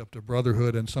concept of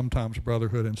brotherhood and sometimes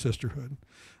brotherhood and sisterhood.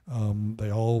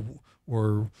 They all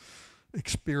were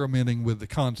experimenting with the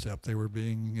concept. They were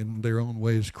being, in their own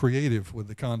ways, creative with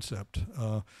the concept,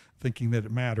 thinking that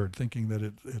it mattered, thinking that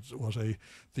it was a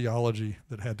theology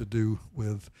that had to do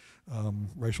with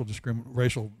racial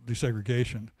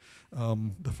desegregation.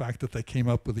 The fact that they came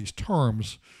up with these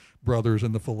terms, brothers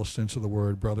in the fullest sense of the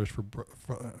word, brothers for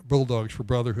bulldogs for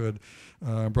brotherhood,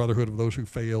 brotherhood of those who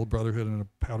failed, brotherhood in a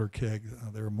powder keg,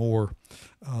 there are more,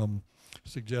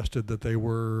 suggested that it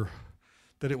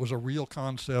was a real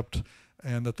concept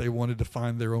and that they wanted to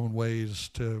find their own ways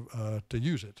to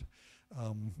use it.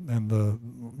 And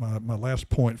my last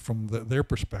point from their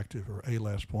perspective, or a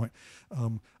last point,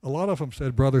 a lot of them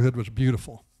said brotherhood was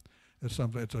beautiful. It's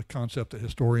a concept that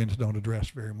historians don't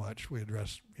address very much. We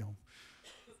address,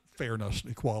 fairness,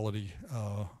 equality,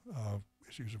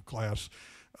 issues of class,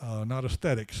 not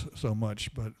aesthetics so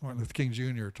much. But Martin Luther King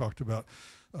Jr. talked about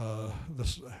a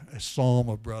psalm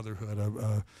of brotherhood,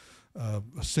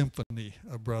 a symphony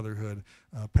of brotherhood.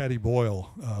 Patty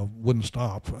Boyle wouldn't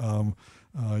stop.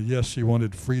 Yes, she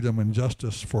wanted freedom and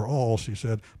justice for all, she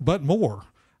said, but more.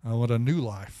 I want a new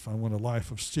life. I want a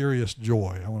life of serious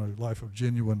joy. I want a life of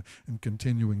genuine and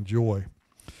continuing joy.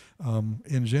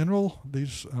 In general,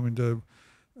 these, I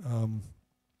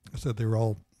said they were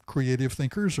all creative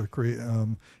thinkers or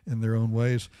in their own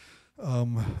ways.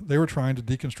 They were trying to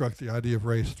deconstruct the idea of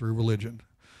race through religion.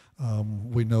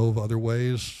 We know of other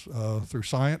ways through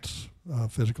science,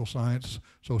 physical science,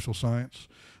 social science.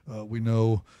 We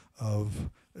know of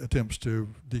attempts to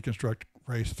deconstruct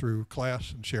race through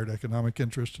class and shared economic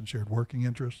interests and shared working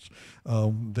interests.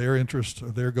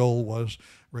 Their goal was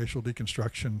racial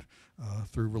deconstruction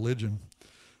through religion.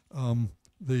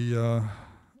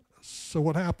 So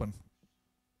what happened?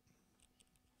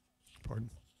 Pardon.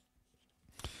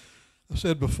 I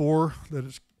said before that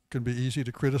it can be easy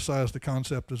to criticize the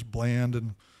concept as bland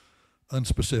and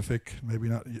unspecific, maybe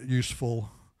not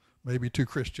useful, maybe too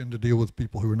Christian to deal with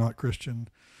people who are not Christian,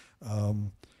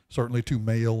 certainly too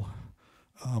male.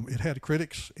 It had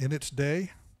critics in its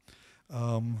day.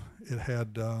 It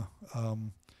had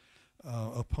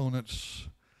opponents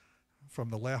from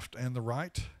the left and the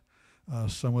right.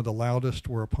 Some of the loudest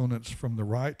were opponents from the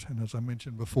right. And as I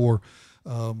mentioned before,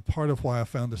 part of why I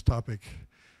found this topic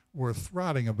worth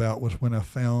writing about was when I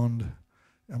found,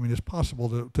 it's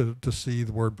possible to see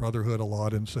the word brotherhood a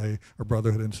lot and say, or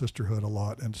brotherhood and sisterhood a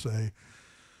lot and say,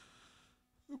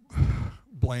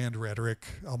 bland rhetoric.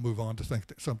 I'll move on to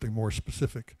something more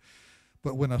specific.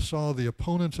 But when I saw the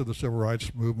opponents of the civil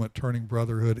rights movement turning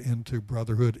brotherhood into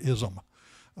brotherhoodism,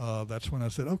 that's when I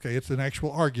said, okay, it's an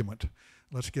actual argument.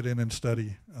 Let's get in and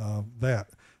study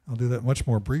that. I'll do that much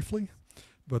more briefly.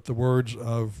 But the words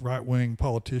of right-wing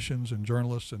politicians and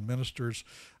journalists and ministers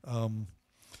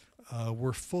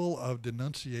were full of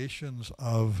denunciations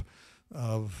of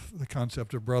the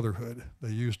concept of brotherhood.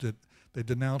 They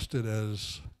denounced it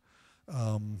as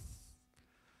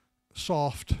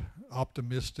soft,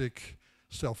 optimistic,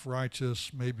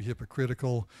 self-righteous, maybe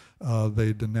hypocritical.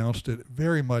 They denounced it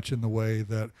very much in the way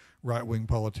that right-wing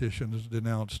politicians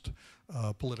denounced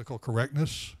political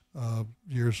correctness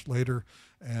years later.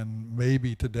 And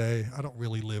maybe today, I don't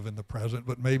really live in the present,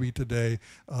 but maybe today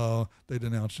they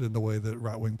denounced it in the way that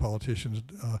right-wing politicians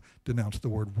denounce the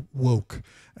word woke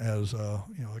as a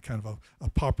kind of a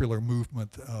popular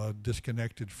movement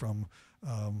disconnected from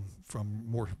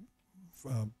more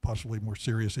possibly more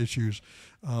serious issues.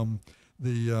 I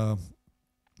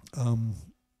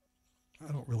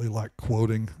don't really like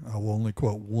quoting. I will only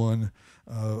quote one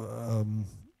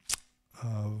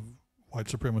white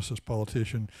supremacist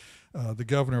politician. The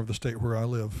governor of the state where I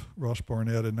live, Ross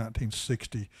Barnett, in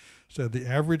 1960, said the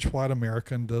average white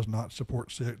American does not support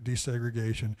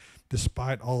desegregation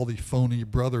despite all the phony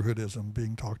brotherhoodism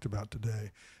being talked about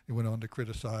today. He went on to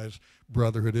criticize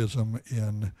brotherhoodism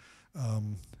in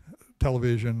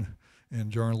television,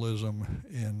 in journalism,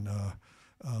 in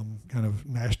kind of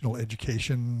national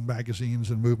education magazines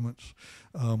and movements.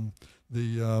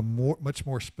 Much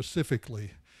more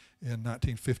specifically, in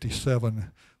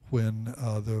 1957, when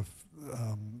the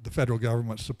federal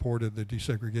government supported the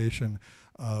desegregation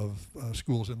of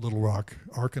schools in Little Rock,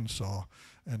 Arkansas,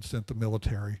 and sent the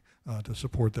military to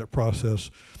support that process.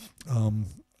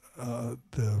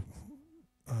 The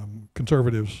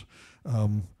conservatives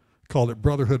called it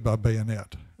Brotherhood by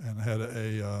Bayonet, and had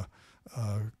a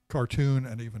cartoon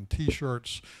and even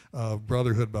T-shirts of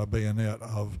Brotherhood by Bayonet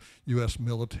of U.S.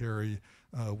 military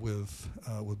with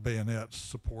bayonets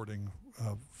supporting,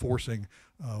 forcing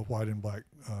white and black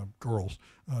girls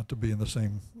to be in the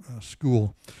same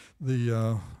school. They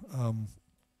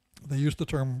use the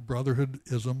term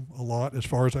brotherhoodism a lot. As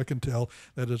far as I can tell,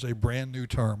 that is a brand new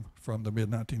term from the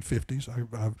mid-1950s.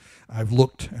 I've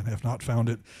looked and have not found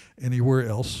it anywhere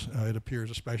else. It appears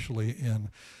especially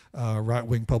in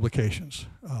right-wing publications,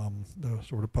 the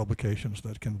sort of publications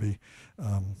that can be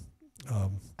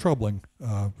troubling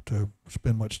to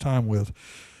spend much time with.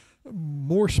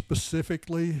 More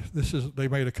specifically, they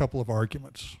made a couple of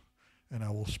arguments, and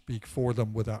I will speak for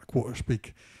them without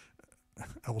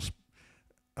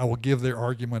I will give their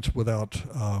arguments without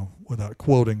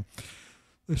quoting.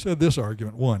 They said this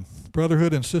argument: one,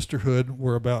 brotherhood and sisterhood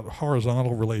were about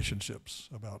horizontal relationships,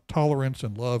 about tolerance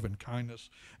and love and kindness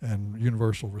and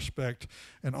universal respect,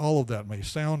 and all of that may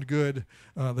sound good,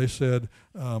 they said,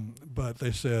 but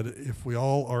they said if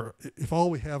all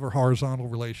we have are horizontal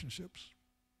relationships,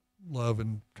 love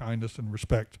and kindness and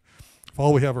respect, if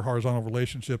all we have are horizontal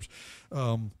relationships,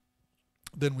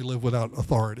 then we live without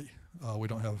authority. We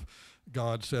don't have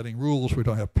God setting rules. We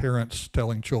don't have parents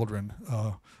telling children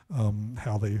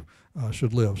how they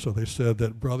should live. So they said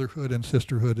that brotherhood and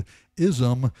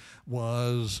sisterhoodism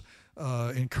was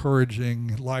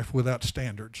encouraging life without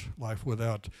standards, life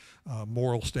without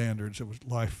moral standards. It was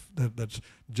life that's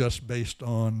just based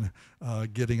on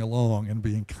getting along and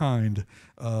being kind.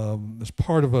 As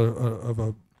part of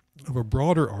a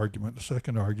broader argument, the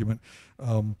second argument,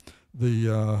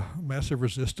 the massive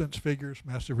resistance figures,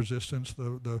 massive resistance,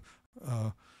 the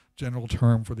general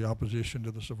term for the opposition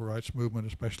to the civil rights movement,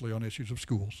 especially on issues of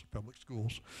schools, public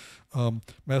schools.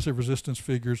 Massive resistance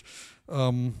figures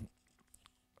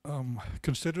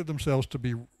considered themselves to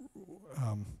be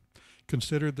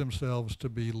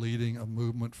leading a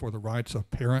movement for the rights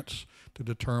of parents to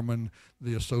determine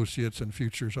the associates and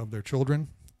futures of their children.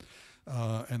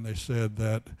 And they said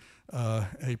that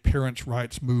a parents'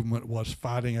 rights movement was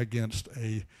fighting against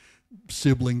a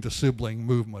sibling-to-sibling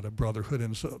movement, a brotherhood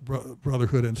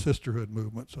and sisterhood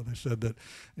movement. So they said that,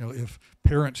 you know, if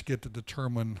parents get to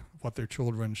determine what their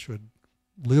children should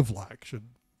live like, should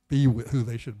be with, who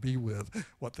they should be with,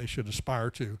 what they should aspire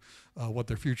to, what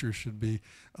their futures should be,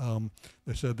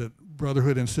 they said that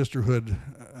brotherhood and sisterhood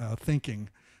thinking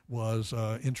was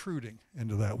intruding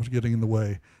into that, was getting in the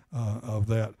way of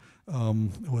that,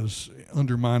 was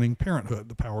undermining parenthood,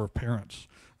 the power of parents,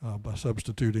 by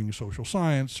substituting social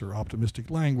science or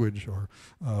optimistic language or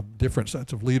different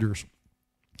sets of leaders.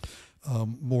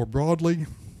 More broadly,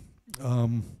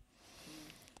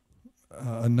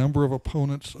 a number of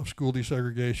opponents of school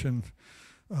desegregation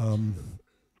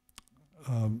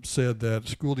said that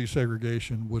school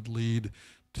desegregation would lead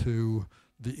to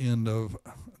the end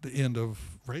of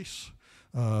race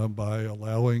by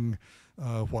allowing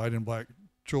white and black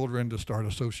children to start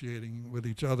associating with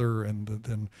each other, and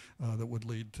then that would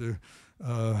lead to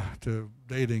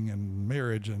dating and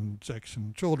marriage and sex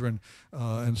and children.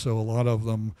 And so a lot of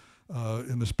them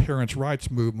in this parents'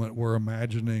 rights movement were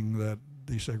imagining that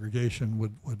desegregation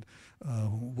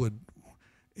would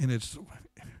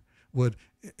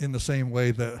in the same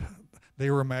way that they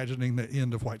were imagining the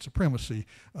end of white supremacy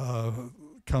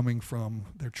coming from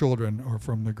their children or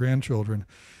from their grandchildren.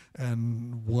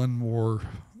 And one more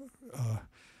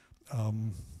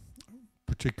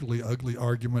particularly ugly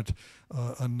argument,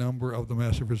 a number of the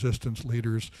massive resistance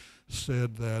leaders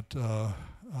said that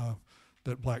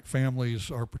that black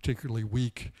families are particularly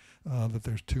weak, that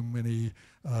there's too many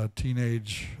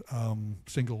teenage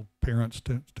single parents,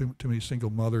 too many single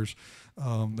mothers.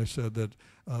 They said that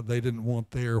they didn't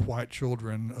want their white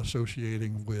children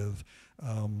associating with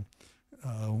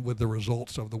the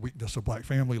results of the weakness of black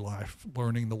family life,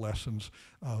 learning the lessons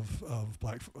of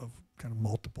kind of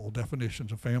multiple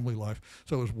definitions of family life.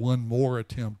 So it was one more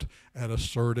attempt at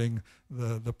asserting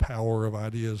the power of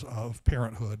ideas of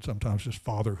parenthood, sometimes just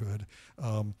fatherhood,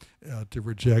 to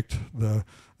reject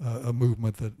a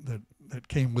movement that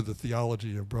came with the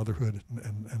theology of brotherhood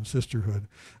and sisterhood.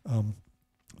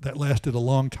 That lasted a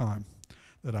long time.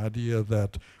 That idea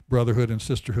that brotherhood and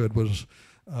sisterhood was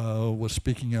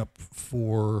speaking up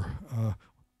for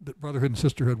that brotherhood and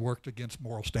sisterhood worked against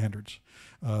moral standards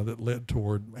that led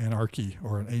toward anarchy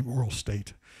or an amoral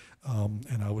state.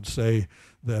 And I would say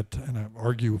that, and I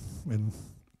argue in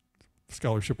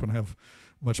scholarship when I have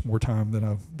much more time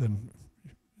than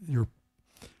you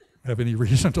have any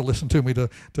reason to listen to me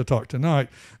to talk tonight,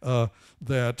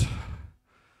 that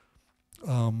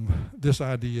this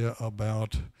idea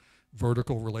about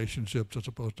vertical relationships as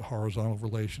opposed to horizontal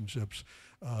relationships,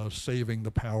 saving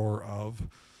the power of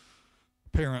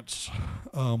parents,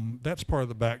 that's part of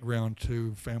the background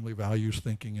to family values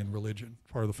thinking in religion,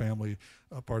 part of the family,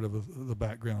 part of the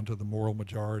background to the moral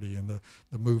majority and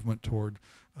the movement toward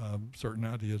certain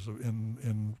ideas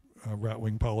in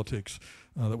right-wing politics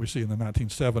that we see in the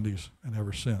 1970s and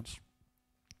ever since.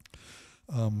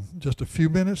 Just a few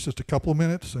minutes, just a couple of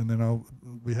minutes, and then I'll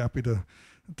be happy to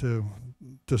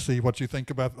see what you think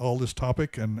about all this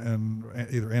topic and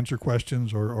either answer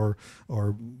questions or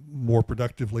more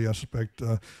productively, I suspect,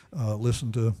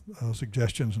 listen to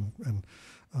suggestions and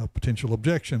potential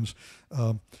objections.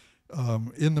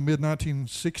 In the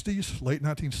mid-1960s, late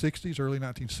 1960s, early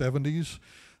 1970s,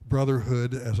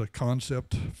 brotherhood as a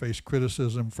concept faced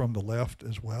criticism from the left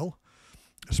as well,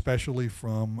 especially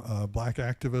from black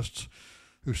activists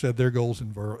who said their goals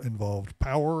involved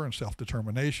power and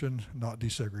self-determination, not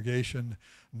desegregation,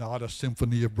 not a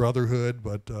symphony of brotherhood,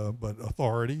 but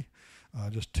authority.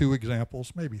 Just two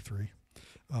examples, maybe three.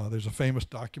 There's a famous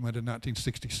document in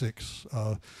 1966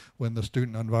 when the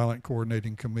Student Nonviolent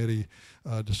Coordinating Committee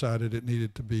decided it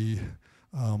needed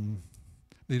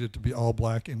needed to be all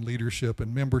black in leadership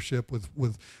and membership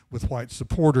with white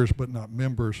supporters but not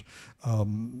members.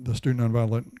 The Student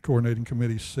Nonviolent Coordinating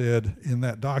Committee said in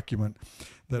that document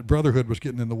that Brotherhood was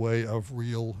getting in the way of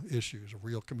real issues, of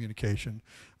real communication.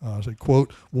 Said,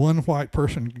 quote, "One white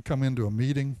person can come into a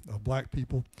meeting of black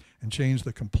people and change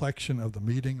the complexion of the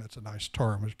meeting." That's a nice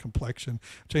term, is complexion.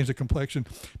 Change the complexion.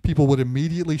 People would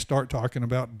immediately start talking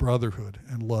about brotherhood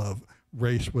and love.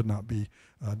 Race would not be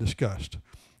discussed.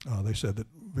 They said that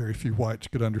very few whites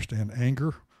could understand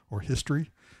anger or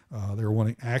history. They were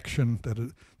wanting action.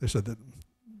 They said that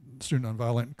Student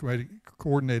Nonviolent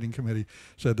Coordinating Committee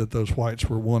said that those whites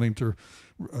were wanting to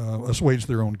assuage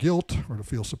their own guilt or to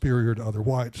feel superior to other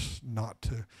whites, not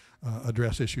to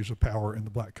address issues of power in the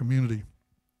black community.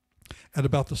 At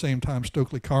about the same time,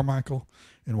 Stokely Carmichael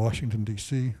in Washington,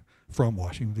 D.C., from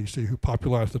Washington, D.C., who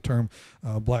popularized the term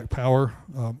black power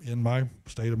in my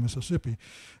state of Mississippi,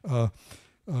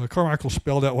 Carmichael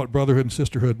spelled out what brotherhood and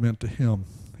sisterhood meant to him.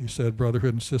 He said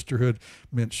brotherhood and sisterhood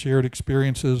meant shared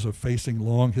experiences of facing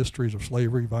long histories of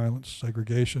slavery, violence,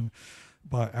 segregation.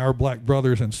 By our black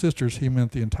brothers and sisters, he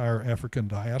meant the entire African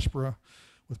diaspora,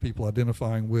 with people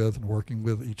identifying with and working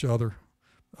with each other.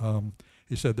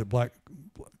 He said that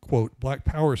quote, black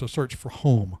power is a search for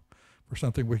home, for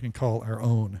something we can call our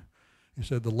own. He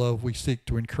said the love we seek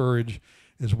to encourage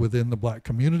is within the black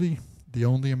community, the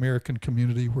only American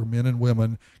community where men and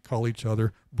women call each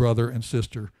other brother and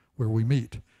sister where we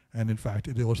meet. And in fact,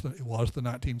 it was the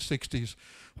 1960s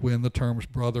when the terms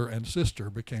brother and sister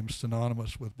became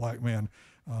synonymous with black man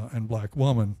and black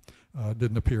woman.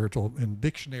 Didn't appear in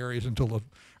dictionaries until the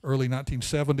early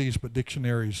 1970s, but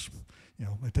dictionaries,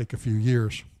 they take a few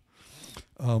years.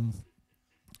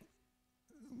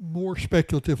 More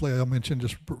speculatively, I'll mention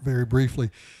just very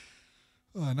briefly,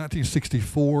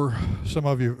 1964, some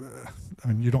of you,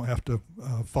 you don't have to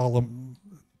follow.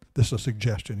 This is a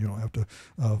suggestion. You don't have to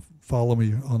follow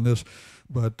me on this,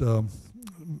 but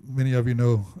many of you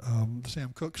know the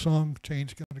Sam Cooke song,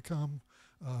 "Change Gonna Come."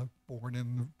 Born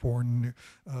in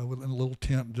a little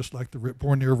tent, just like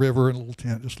born near a river in a little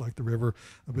tent, just like the river.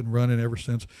 I've been running ever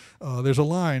since. There's a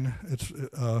line.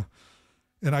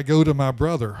 And I go to my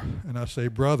brother and I say,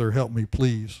 "Brother, help me,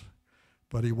 please."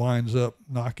 But he winds up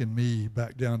knocking me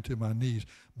back down to my knees.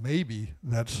 Maybe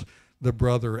that's the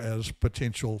brother as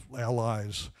potential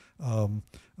allies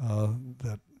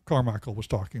that Carmichael was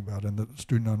talking about and the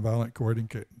Student Nonviolent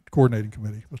Coordinating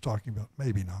Committee was talking about.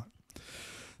 Maybe not.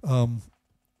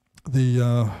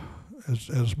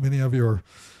 As many of you are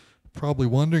probably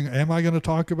wondering, am I going to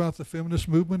talk about the feminist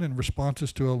movement and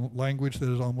responses to a language that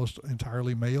is almost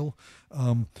entirely male?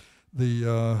 In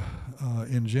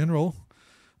general,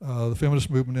 the feminist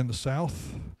movement in the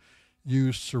South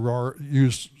used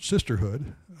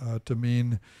sisterhood to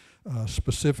mean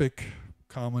specific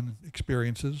common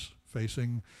experiences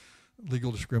facing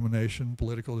legal discrimination,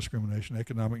 political discrimination,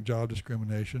 economic job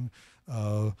discrimination,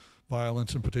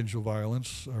 violence and potential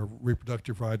violence,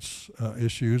 reproductive rights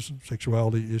issues,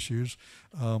 sexuality issues.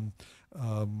 There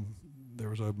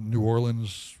was a New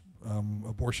Orleans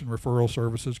abortion referral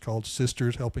services called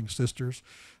Sisters Helping Sisters.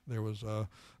 There was a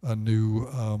new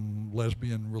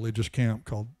lesbian religious camp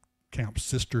called Camp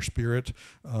Sister Spirit.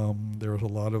 There was a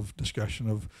lot of discussion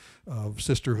of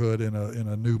sisterhood in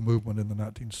a new movement in the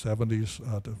 1970s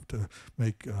to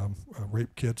make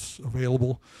rape kits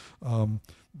available.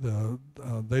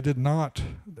 They did not,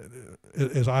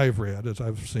 as I've read, as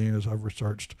I've seen, as I've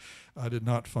researched, I did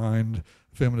not find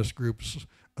feminist groups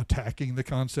attacking the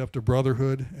concept of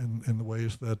brotherhood in the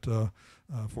ways that,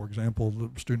 for example,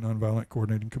 the Student Nonviolent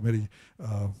Coordinating Committee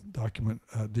document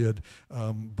did,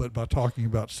 but by talking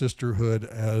about sisterhood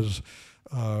as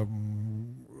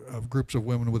of groups of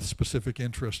women with specific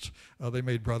interests, they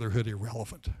made brotherhood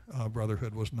irrelevant.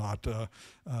 Brotherhood was not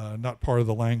part of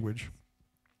the language.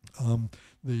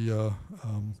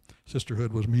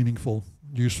 Sisterhood was meaningful,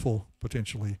 useful,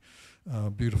 potentially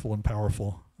beautiful and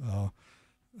powerful.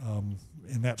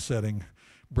 In that setting,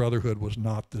 brotherhood was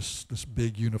not this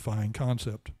big unifying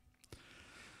concept.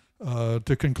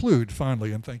 To conclude,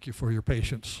 finally, and thank you for your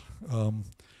patience, I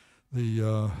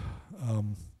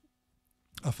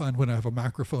find when I have a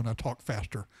microphone, I talk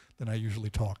faster than I usually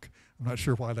talk. I'm not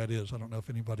sure why that is. I don't know if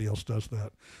anybody else does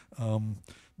that.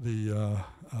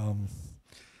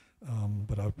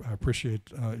 But I appreciate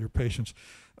your patience.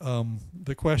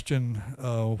 The question,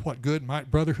 what good might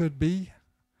brotherhood be?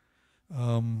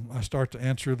 I start to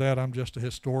answer that. I'm just a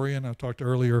historian. I talked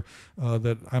earlier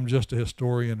that I'm just a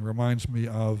historian reminds me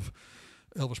of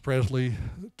Elvis Presley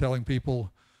telling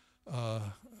people,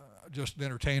 just an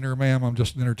entertainer, ma'am. I'm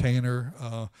just an entertainer,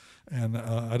 and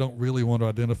I don't really want to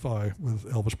identify with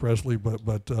Elvis Presley,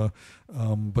 but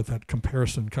that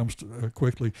comparison comes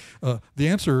quickly. The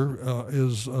answer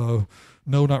is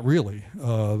no, not really.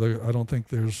 I don't think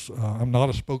there's. I'm not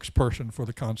a spokesperson for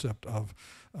the concept of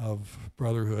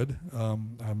brotherhood.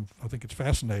 I think it's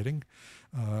fascinating.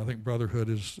 I think brotherhood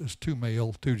is too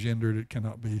male, too gendered. It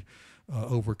cannot be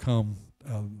overcome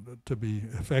to be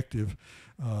effective.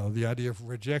 The idea of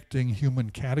rejecting human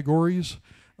categories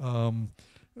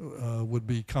would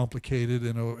be complicated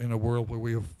in a world where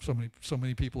we have so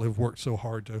many people have worked so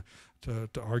hard to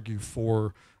argue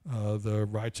for the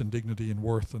rights and dignity and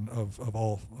worth of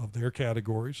all of their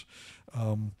categories.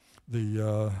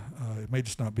 It may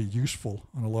just not be useful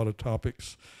on a lot of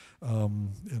topics.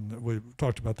 And we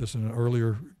talked about this in an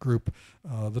earlier group.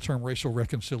 The term racial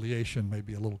reconciliation may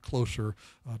be a little closer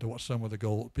to what some of the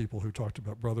people who talked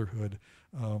about brotherhood,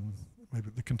 maybe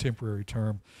the contemporary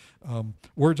term.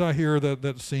 Words I hear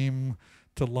that seem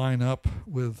to line up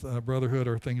with brotherhood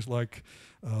are things like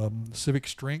civic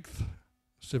strength,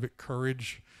 civic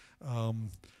courage.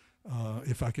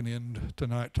 If I can end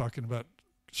tonight talking about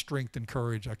strength and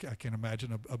courage, I can't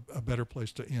imagine a better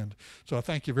place to end. So I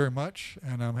thank you very much,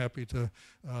 and I'm happy to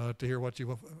hear what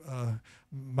you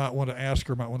might want to ask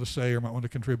or might want to say or might want to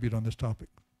contribute on this topic.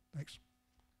 Thanks.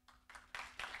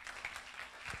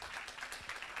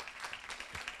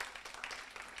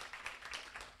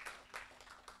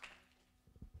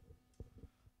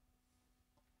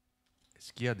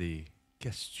 Est-ce qu'il y a des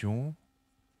questions,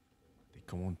 des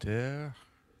commentaires,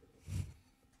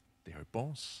 des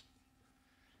réponses?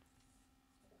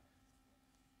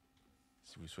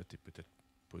 Si vous souhaitez peut-être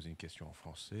poser une question en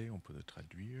français, on peut le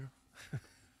traduire.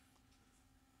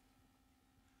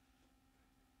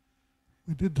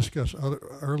 We did discuss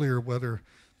earlier whether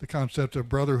the concept of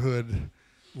brotherhood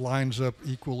lines up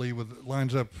easily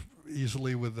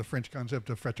with the French concept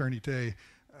of fraternité.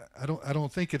 I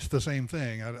don't think it's the same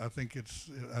thing. I think it's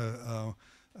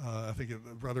I think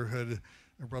brotherhood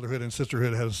and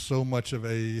sisterhood has so much of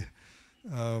a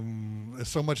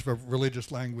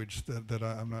religious language that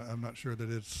I'm not sure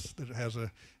that it has a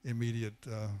immediate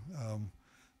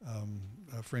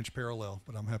French parallel.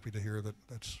 But I'm happy to hear that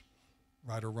that's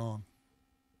right or wrong.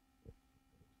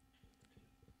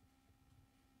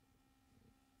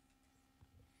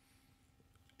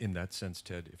 In that sense,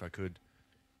 Ted, if I could,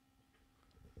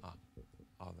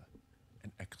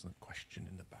 an excellent question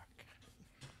in the back.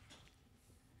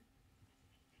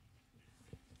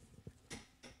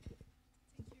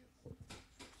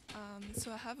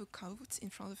 So I have a quote in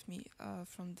front of me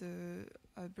from the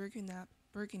Birmingham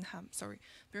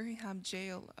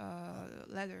Jail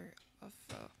letter of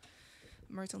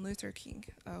Martin Luther King,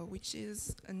 which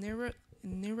is an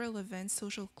irrelevant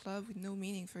social club with no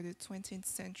meaning for the 20th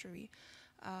century.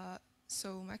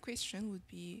 So my question would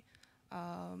be,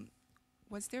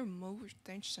 was there more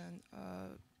tension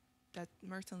that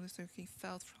Martin Luther King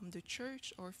felt from the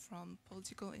church or from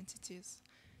political entities?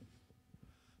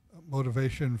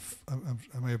 Motivation,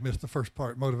 I may have missed the first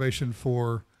part, motivation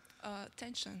for?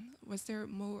 Tension. Was there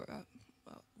more,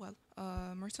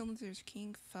 Martin Luther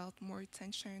King felt more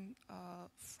tension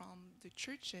from the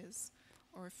churches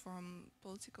or from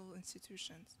political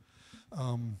institutions?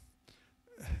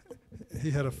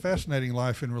 He had a fascinating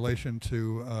life in relation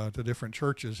to different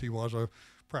churches. He was a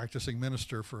practicing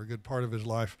minister for a good part of his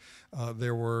life.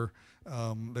 There were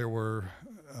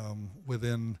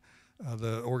within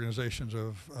the organizations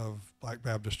of Black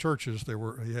Baptist churches,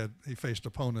 he faced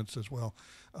opponents as well.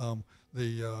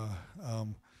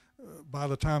 By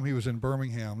the time he was in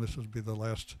Birmingham, this would be the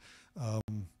last,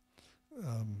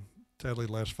 sadly,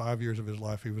 the last 5 years of his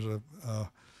life,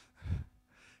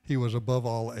 he was above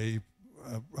all a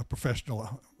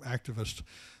professional activist.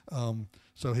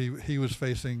 So he was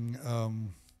facing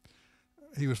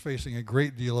a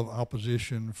great deal of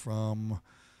opposition from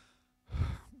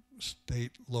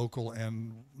state, local,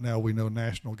 and now we know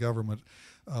national government.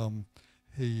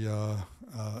 He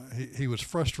was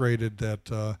frustrated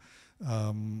that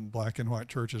black and white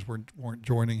churches weren't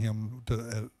joining him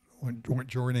weren't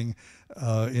joining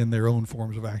in their own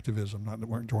forms of activism. Not that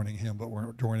weren't joining him, but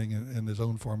weren't joining in his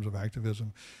own forms of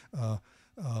activism.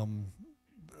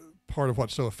 Part of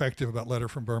what's so effective about Letter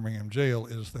from Birmingham Jail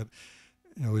is that,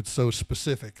 it's so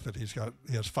specific that he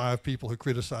has 5 people who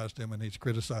criticized him, and he's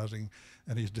criticizing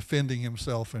and he's defending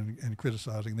himself and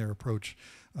criticizing their approach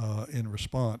in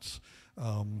response.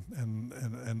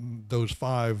 And those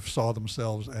 5 saw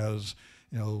themselves as,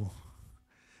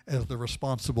 as the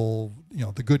responsible,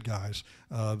 the good guys,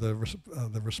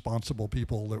 the responsible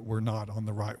people that were not on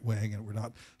the right wing and were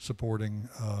not supporting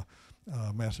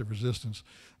massive resistance.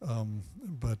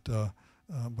 But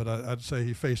I'd say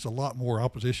he faced a lot more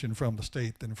opposition from the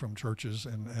state than from churches,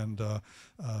 and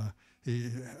he,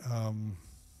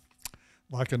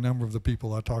 like a number of the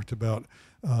people I talked about,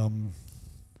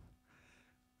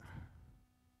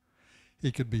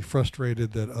 he could be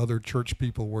frustrated that other church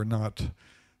people were not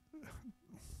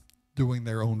doing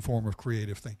their own form of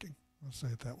creative thinking. Let's say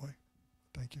it that way.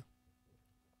 Thank you.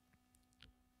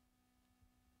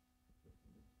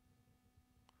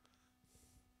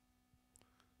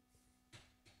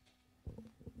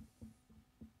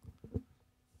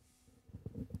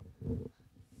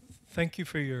 Thank you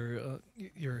for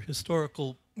your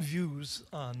historical views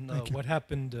on what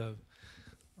happened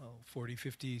 40,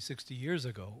 50, 60 years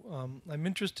ago. I'm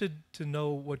interested to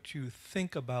know what you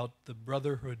think about the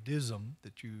Brotherhoodism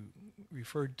that you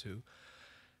referred to,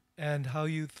 and how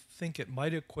you think it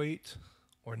might equate,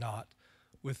 or not,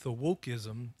 with the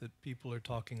wokeism that people are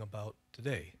talking about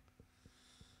today.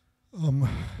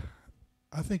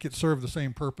 I think it served the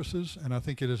same purposes, and I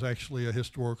think it is actually a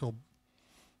historical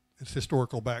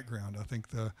background. I think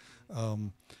that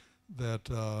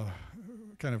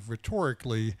kind of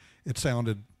rhetorically it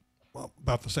sounded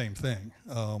about the same thing.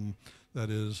 That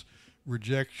is,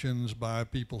 rejections by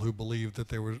people who believe that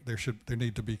there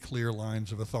need to be clear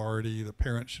lines of authority, that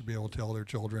parents should be able to tell their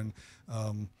children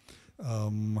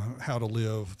how to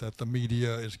live, that the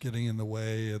media is getting in the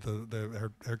way.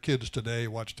 Our kids today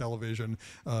watch television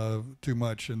too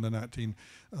much in the 1950s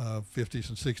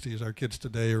and 60s. Our kids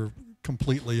today are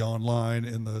completely online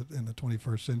in the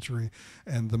 21st century,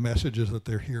 and the messages that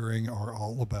they're hearing are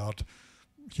all about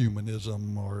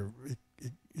humanism or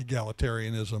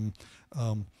egalitarianism.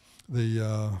 I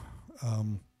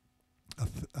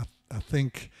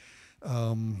think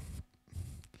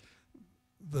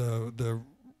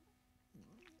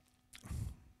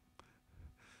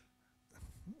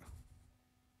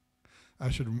I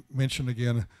should mention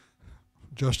again,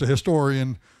 just a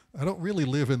historian, I don't really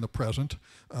live in the present.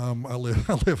 I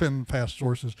live in past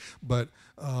sources, but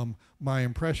my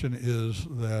impression is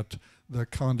that the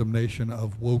condemnation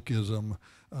of wokeism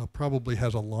probably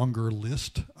has a longer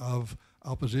list of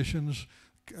oppositions.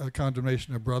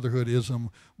 Condemnation of Brotherhoodism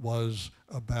was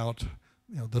about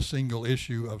the single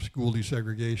issue of school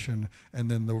desegregation, and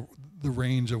then the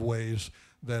range of ways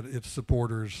that its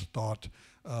supporters thought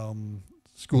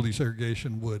school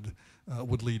desegregation would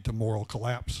lead to moral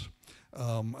collapse.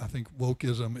 I think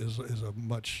wokeism is a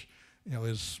much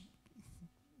is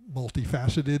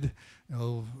multifaceted,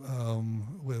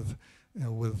 with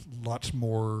lots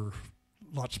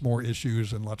more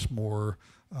issues and lots more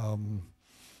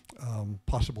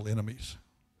possible enemies.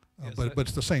 Yes, but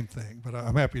it's the same thing. But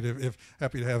I'm happy to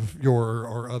have your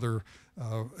or other.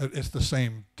 It's the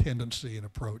same tendency and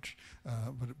approach.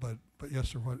 But yes,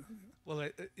 sir. What? Well,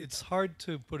 it's hard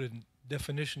to put a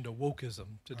definition to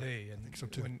wokeism today, and I think so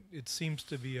too. when it seems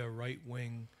to be a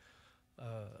right-wing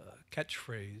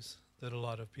catchphrase that a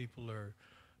lot of people are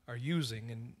using,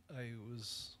 and I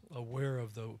was aware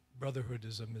of the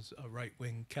Brotherhoodism as a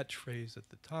right-wing catchphrase at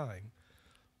the time,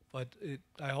 but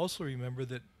I also remember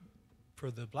that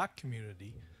for the black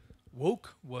community,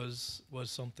 woke was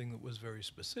something that was very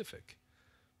specific.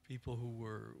 People who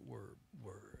were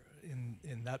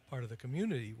in that part of the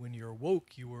community, when you're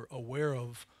woke, you were aware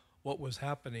of what was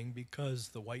happening because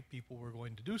the white people were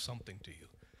going to do something to you.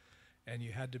 And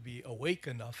you had to be awake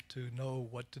enough to know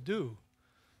what to do.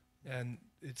 And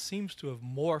it seems to have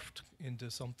morphed into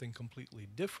something completely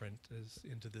different,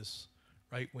 into this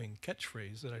right-wing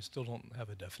catchphrase that I still don't have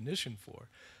a definition for.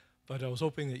 But I was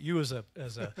hoping that you, as a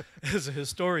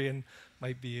historian,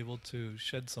 might be able to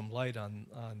shed some light on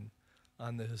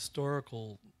the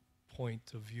historical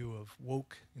point of view of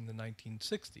woke in the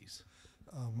 1960s.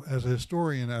 As a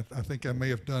historian, I think I may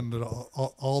have done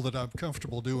all that I'm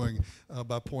comfortable doing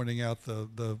by pointing out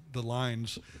the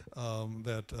lines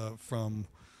that from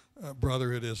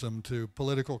Brotherhoodism to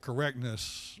political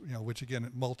correctness, which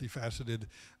again multifaceted,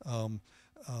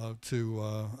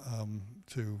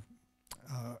 to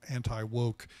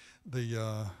anti-woke,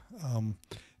 the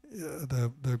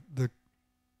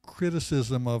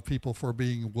criticism of people for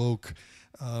being woke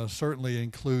certainly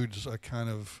includes a kind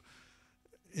of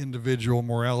individual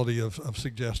morality of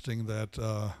suggesting that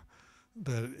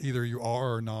that either you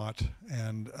are or not,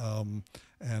 and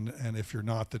if you're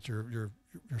not, that you're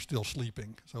still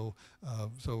sleeping. So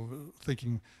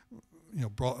thinking,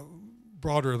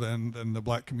 broader than the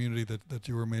black community that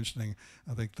you were mentioning.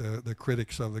 I think the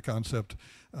critics of the concept,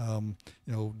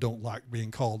 don't like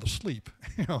being called asleep,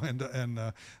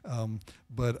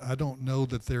 but I don't know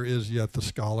that there is yet the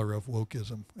scholar of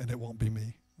wokeism, and it won't be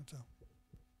me. So.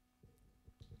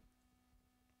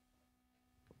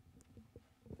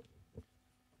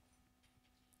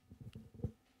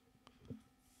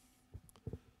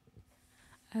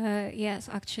 Yes,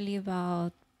 actually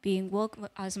about being woke,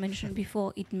 as mentioned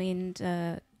before, it meant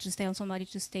to tell somebody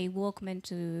to stay woke, meant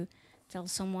to tell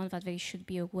someone that they should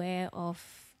be aware of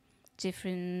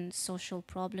different social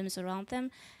problems around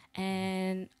them.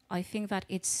 And I think that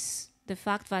it's the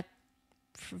fact that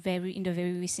in the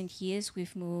very recent years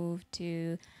we've moved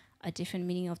to a different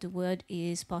meaning of the word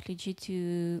is partly due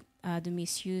to the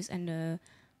misuse and the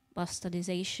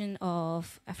bastardization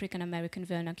of African American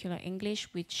vernacular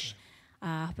English, which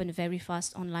happen very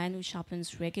fast online, which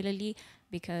happens regularly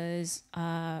because,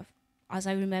 as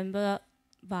I remember,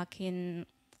 back in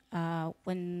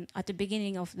when at the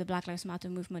beginning of the Black Lives Matter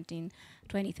movement in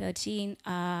 2013,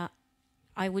 I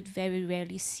would very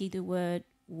rarely see the word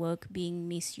work being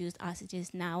misused as it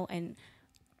is now, and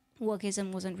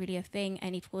wokeism wasn't really a thing,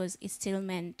 and it's still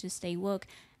meant to stay woke,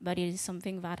 but it is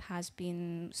something that has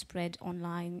been spread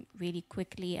online really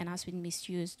quickly and has been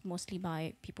misused mostly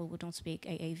by people who don't speak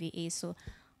AAVE. So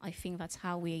I think that's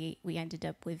how we ended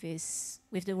up with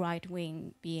the right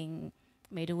wing being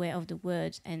made aware of the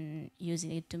word and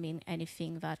using it to mean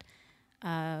anything that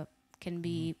can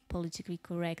be politically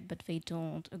correct, but they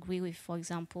don't agree with, for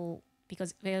example,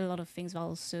 because there are a lot of things that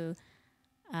also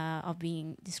are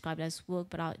being described as woke,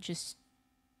 but are just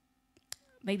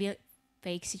maybe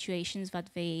fake situations that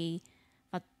a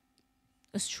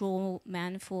straw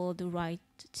man for the right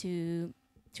to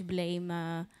blame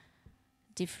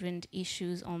different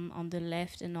issues on the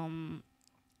left and on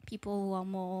people who are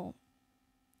more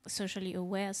socially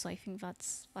aware. So I think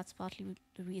that's partly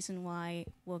the reason why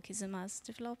wokeism has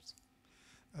developed.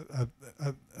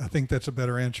 I think that's a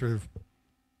better answer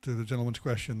to the gentleman's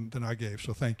question than I gave,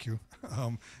 so thank you.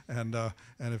 And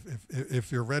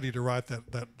if you're ready to write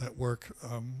that work,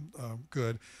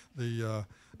 good.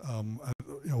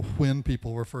 When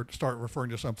people start referring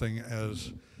to something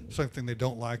as something they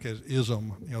don't like as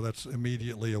ism, that's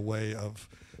immediately a way of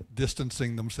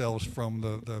distancing themselves from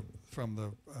the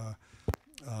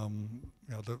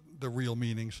real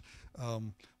meanings.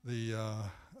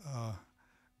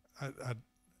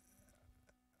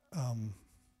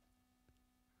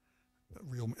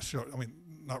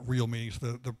 Not real meanings,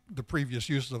 the previous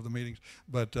uses of the meanings,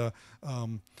 but I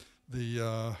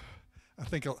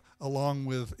think along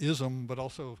with ism, but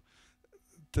also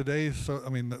today,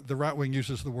 the right wing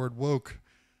uses the word woke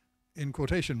in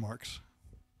quotation marks,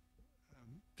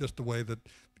 just the way that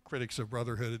critics of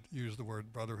Brotherhood use the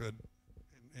word Brotherhood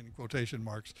in quotation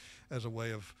marks as a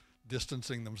way of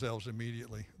distancing themselves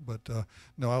immediately. But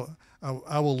no,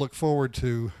 I will look forward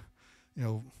to,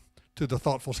 to the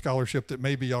thoughtful scholarship that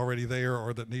may be already there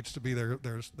or that needs to be there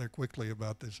quickly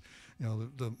about this,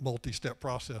 the multi-step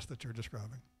process that you're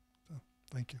describing. So,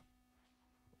 thank you.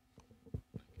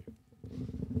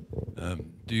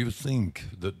 Do you think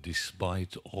that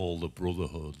despite all the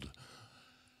brotherhood,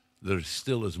 there's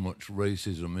still as much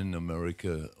racism in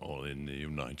America or in the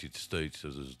United States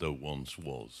as there once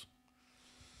was?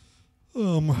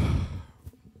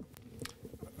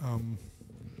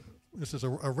 This is a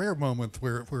rare moment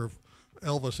where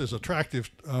Elvis is attractive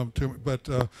to me, but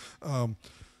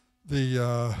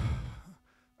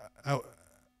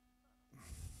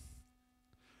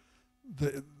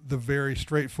the very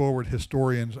straightforward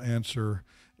historian's answer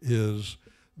is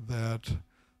that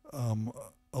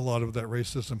a lot of that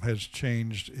racism has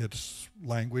changed its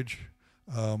language,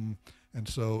 and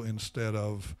so instead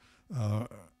of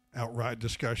outright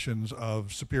discussions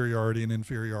of superiority and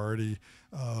inferiority,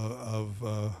 of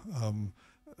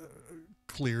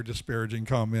clear disparaging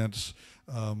comments,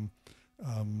 a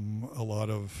lot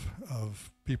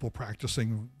of people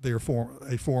practicing a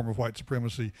form of white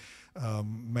supremacy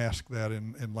mask that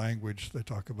in language. They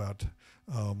talk about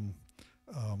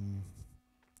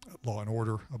law and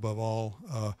order above all,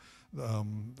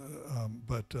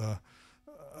 but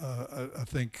I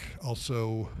think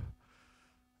also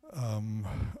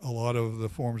a lot of the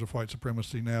forms of white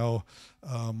supremacy now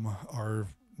are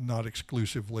not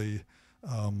exclusively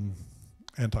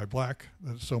anti-black.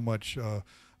 There's so much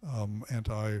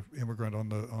anti-immigrant on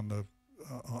the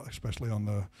especially on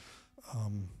the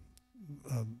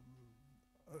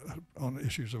on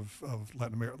issues of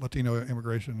Latino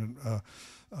immigration,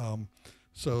 and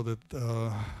so that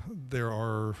there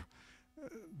are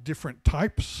different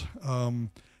types.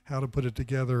 How to put it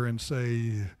together and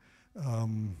say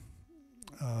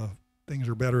things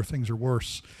are better, things are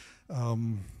worse. I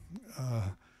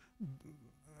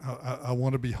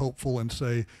want to be hopeful and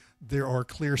say there are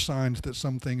clear signs that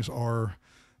some things are,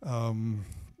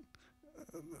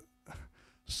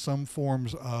 some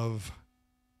forms of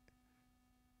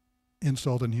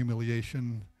insult and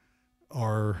humiliation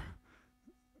are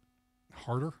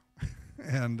harder,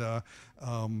 and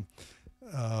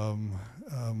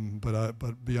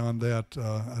but beyond that,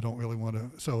 I don't really want to.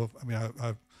 So I mean,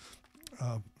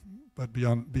 but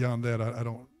beyond that, I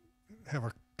don't have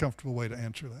a comfortable way to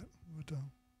answer that.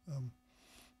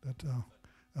 But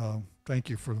thank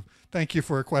you for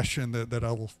a question that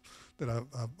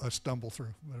I stumble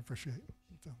through. I appreciate it.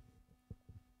 So,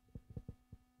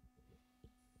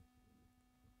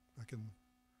 back in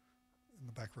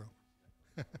the back row.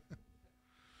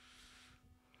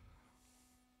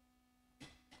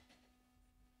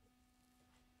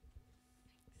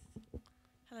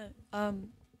 Hello.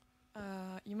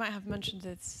 You might have mentioned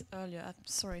this earlier. I'm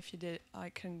sorry if you did. I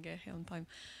couldn't get here on time.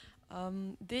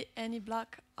 Did any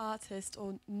black artists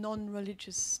or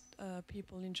non-religious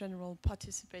people in general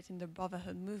participate in the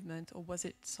Brotherhood movement, or was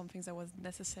it something that was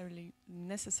necessarily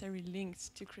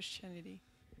linked to Christianity?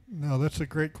 No, that's a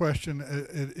great question.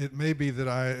 It may be that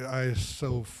I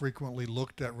so frequently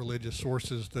looked at religious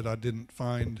sources that I didn't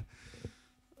find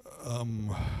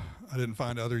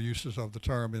other uses of the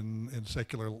term in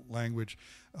secular language.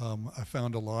 I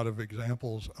found a lot of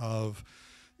examples of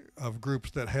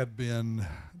groups that had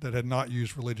not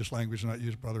used religious language and not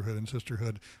used brotherhood and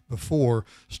sisterhood before,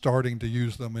 starting to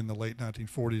use them in the late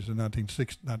 1940s and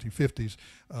 1950s.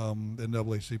 The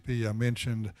NAACP I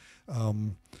mentioned.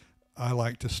 I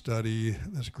like to study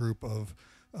this group of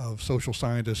social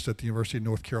scientists at the University of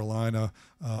North Carolina,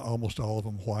 almost all of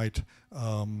them white,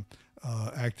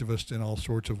 activists in all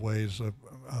sorts of ways of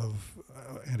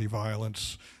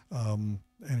anti-violence,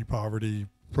 anti-poverty,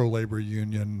 pro-labor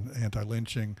union,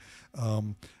 anti-lynching,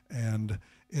 and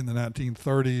in the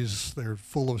 1930s, they're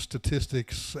full of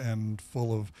statistics and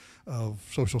full of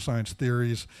social science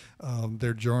theories.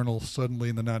 Their journal suddenly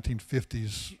in the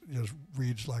 1950s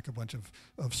reads like a bunch of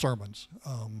sermons,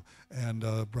 and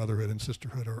Brotherhood and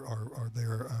Sisterhood are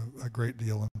there a great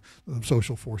deal in the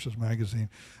Social Forces magazine.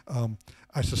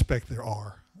 I suspect there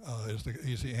are, is the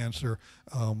easy answer.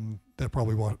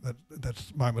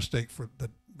 That's my mistake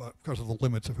because of the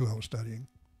limits of who I was studying.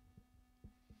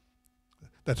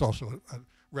 That's also, I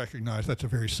recognize that's a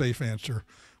very safe answer,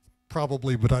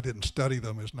 probably, but I didn't study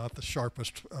them is not the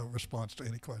sharpest response to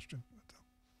any question.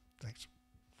 Thanks.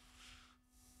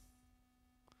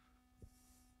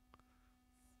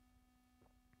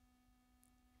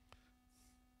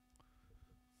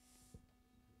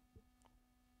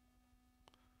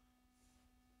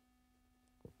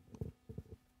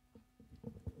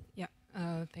 Yeah,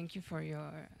 thank you for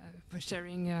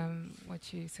sharing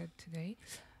what you said today.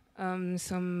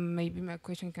 So maybe my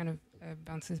question kind of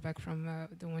bounces back from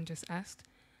the one just asked.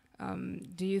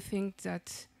 Do you think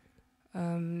that,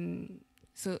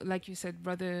 so like you said,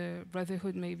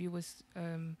 brotherhood maybe was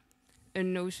a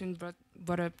notion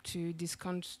brought up to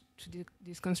deconstruct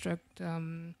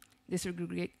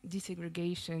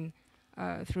desegregation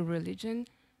through religion,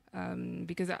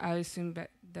 because I assume that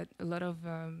a lot of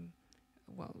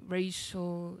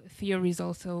racial theories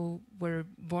also were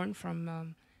born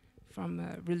from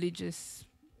religious,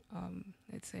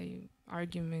 let's say,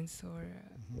 arguments, or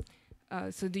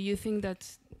so do you think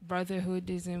that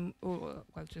Brotherhoodism, or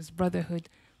just Brotherhood,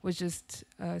 was just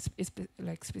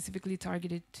specifically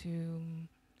targeted to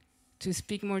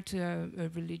speak more to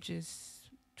religious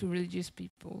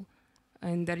people,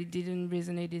 and that it didn't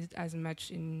resonate as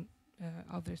much in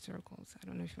other circles? I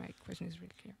don't know if my question is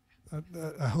really clear.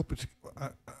 I hope it's.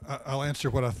 I'll answer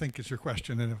what I think is your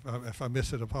question, and if I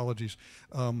miss it, apologies.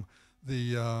 A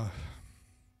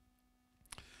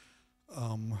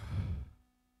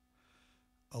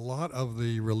lot of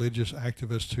the religious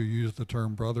activists who used the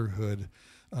term brotherhood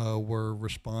were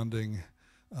responding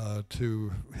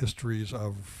to histories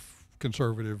of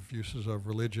conservative uses of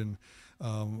religion.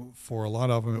 For a lot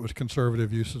of them, it was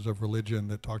conservative uses of religion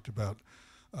that talked about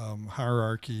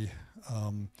hierarchy.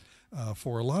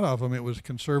 For a lot of them, it was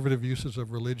conservative uses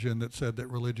of religion that said that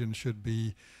religion should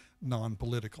be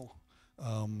non-political.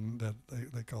 That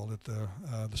they called it the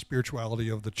spirituality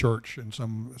of the church in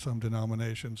some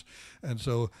denominations. And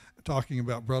so talking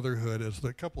about brotherhood, as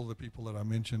a couple of the people that I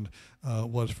mentioned,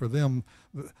 was for them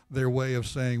their way of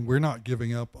saying we're not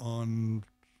giving up on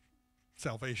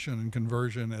salvation and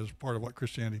conversion as part of what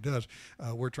Christianity does.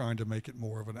 We're trying to make it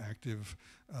more of an active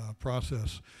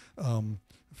process.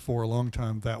 For a long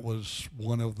time, that was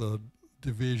one of the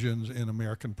divisions in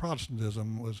American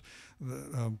Protestantism was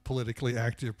politically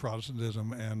active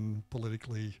Protestantism and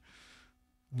politically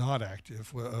not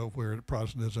active, where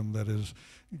Protestantism that is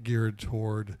geared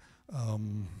toward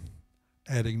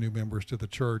adding new members to the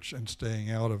church and staying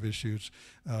out of issues,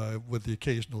 with the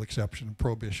occasional exception of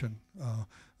prohibition,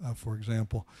 for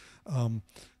example.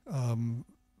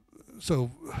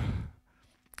 So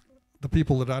the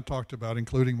people that I talked about,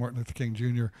 including Martin Luther King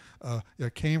Jr.,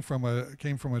 came from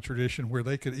a tradition where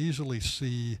they could easily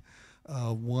see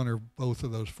one or both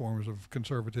of those forms of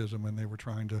conservatism, and they were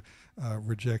trying to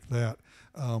reject that.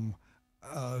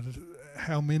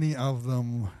 How many of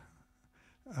them?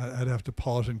 I'd have to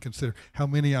pause and consider how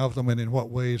many of them, and in what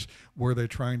ways were they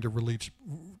trying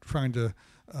to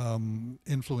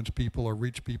influence people or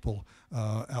reach people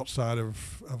outside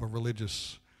of a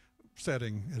religious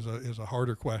setting is a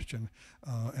harder question,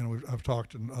 and I've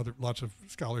talked, and lots of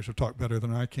scholars have talked better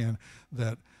than I can,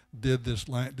 that did this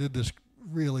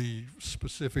really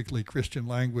specifically Christian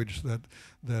language that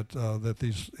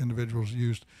these individuals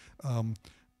used,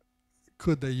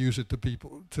 could they use it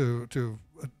to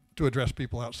address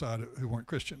people outside who weren't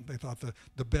Christian? They thought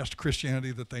the best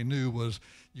Christianity that they knew was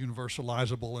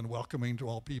universalizable and welcoming to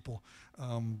all people,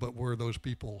 but were those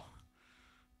people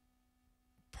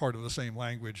part of the same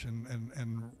language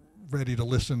and ready to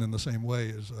listen in the same way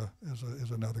is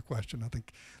another question. I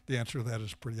think the answer to that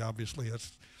is pretty obviously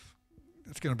it's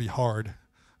going to be hard.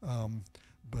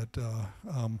 But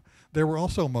there were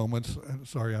also moments,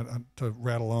 sorry to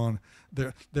rattle on,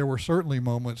 there were certainly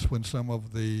moments when some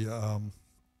of the,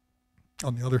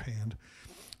 on the other hand,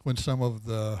 when some of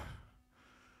the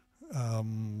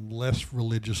less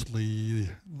religiously,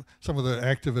 some of the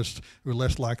activists who are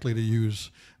less likely to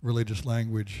use religious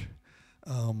language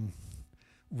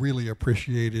really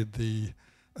appreciated the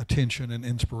attention and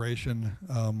inspiration.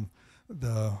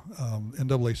 The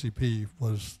NAACP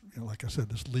was, like I said,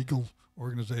 this legal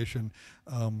organization,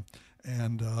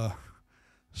 and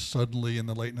suddenly in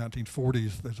the late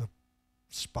 1940s, there's a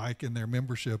spike in their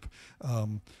membership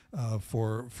and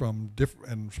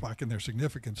spike in their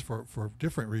significance for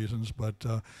different reasons, but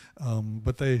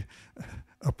they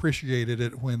appreciated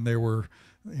it when there were,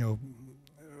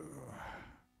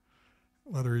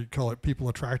 whether you call it people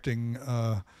attracting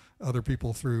other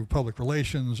people through public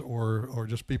relations or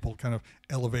just people kind of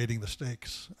elevating the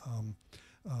stakes.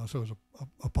 So it was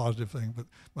a positive thing.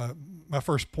 But my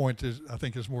first point is, I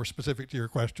think, is more specific to your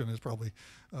question, is probably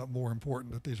more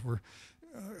important, that these were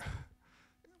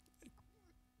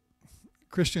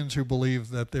Christians who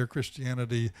believed that their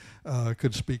Christianity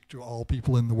could speak to all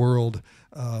people in the world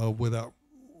without,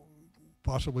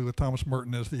 possibly with Thomas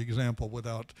Merton as the example,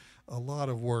 without a lot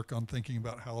of work on thinking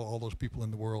about how all those people in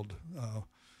the world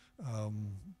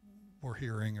were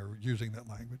hearing or using that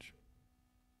language.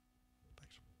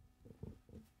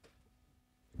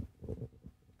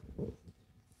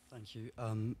 Thank you.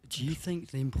 Do you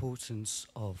think the importance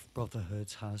of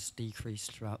brotherhood has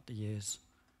decreased throughout the years?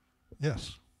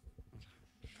 Yes.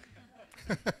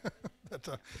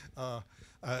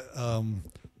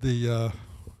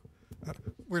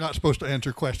 We're not supposed to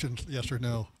answer questions yes or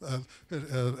no.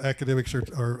 Academics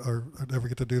are never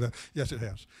get to do that. Yes, it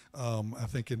has. I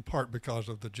think in part because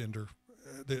of the gender.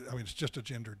 It's just a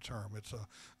gendered term. It's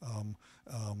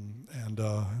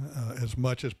as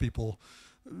much as people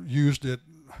used it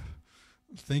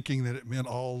thinking that it meant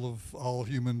all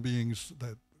human beings,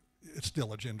 that it's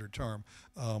still a gendered term.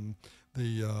 And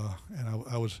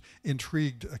I was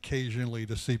intrigued occasionally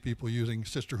to see people using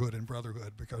sisterhood and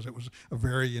brotherhood, because it was a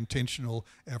very intentional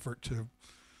effort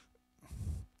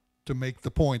to make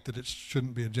the point that it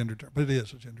shouldn't be a gendered term, but it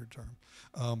is a gendered term.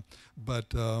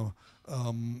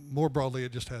 More broadly,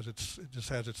 it just has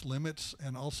its limits,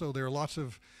 and also there are lots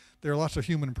of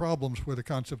human problems where the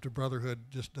concept of brotherhood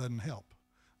just doesn't help.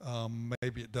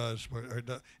 Maybe it does, or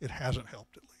it hasn't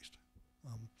helped at least.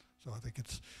 So I think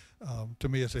it's, to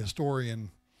me as a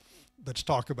historian, let's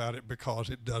talk about it because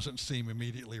it doesn't seem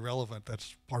immediately relevant.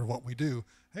 That's part of what we do.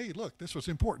 Hey, look, this was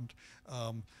important.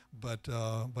 But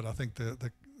I think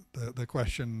the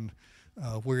question,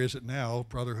 where is it now?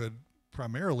 Brotherhood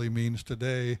primarily means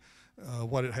today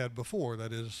what it had before,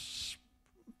 that is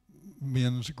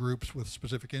men's groups with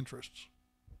specific interests.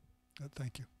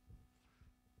 Thank you.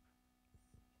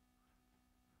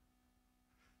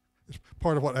 It's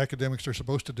part of what academics are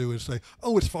supposed to do is say,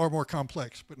 oh, it's far more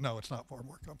complex, but no, it's not far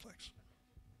more complex.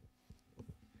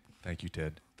 Thank you,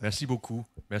 Ted. Merci beaucoup.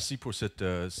 Merci pour cet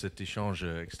échange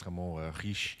extrêmement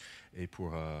riche, et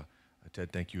pour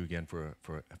Ted, thank you again for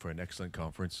an excellent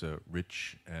conference,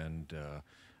 rich and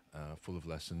full of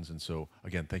lessons. And so,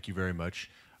 again, thank you very much.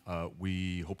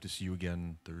 We hope to see you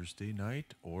again Thursday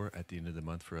night or at the end of the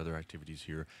month for other activities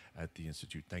here at the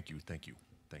Institute. Thank you, thank you,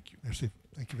 thank you. Merci.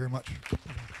 Thank you very much.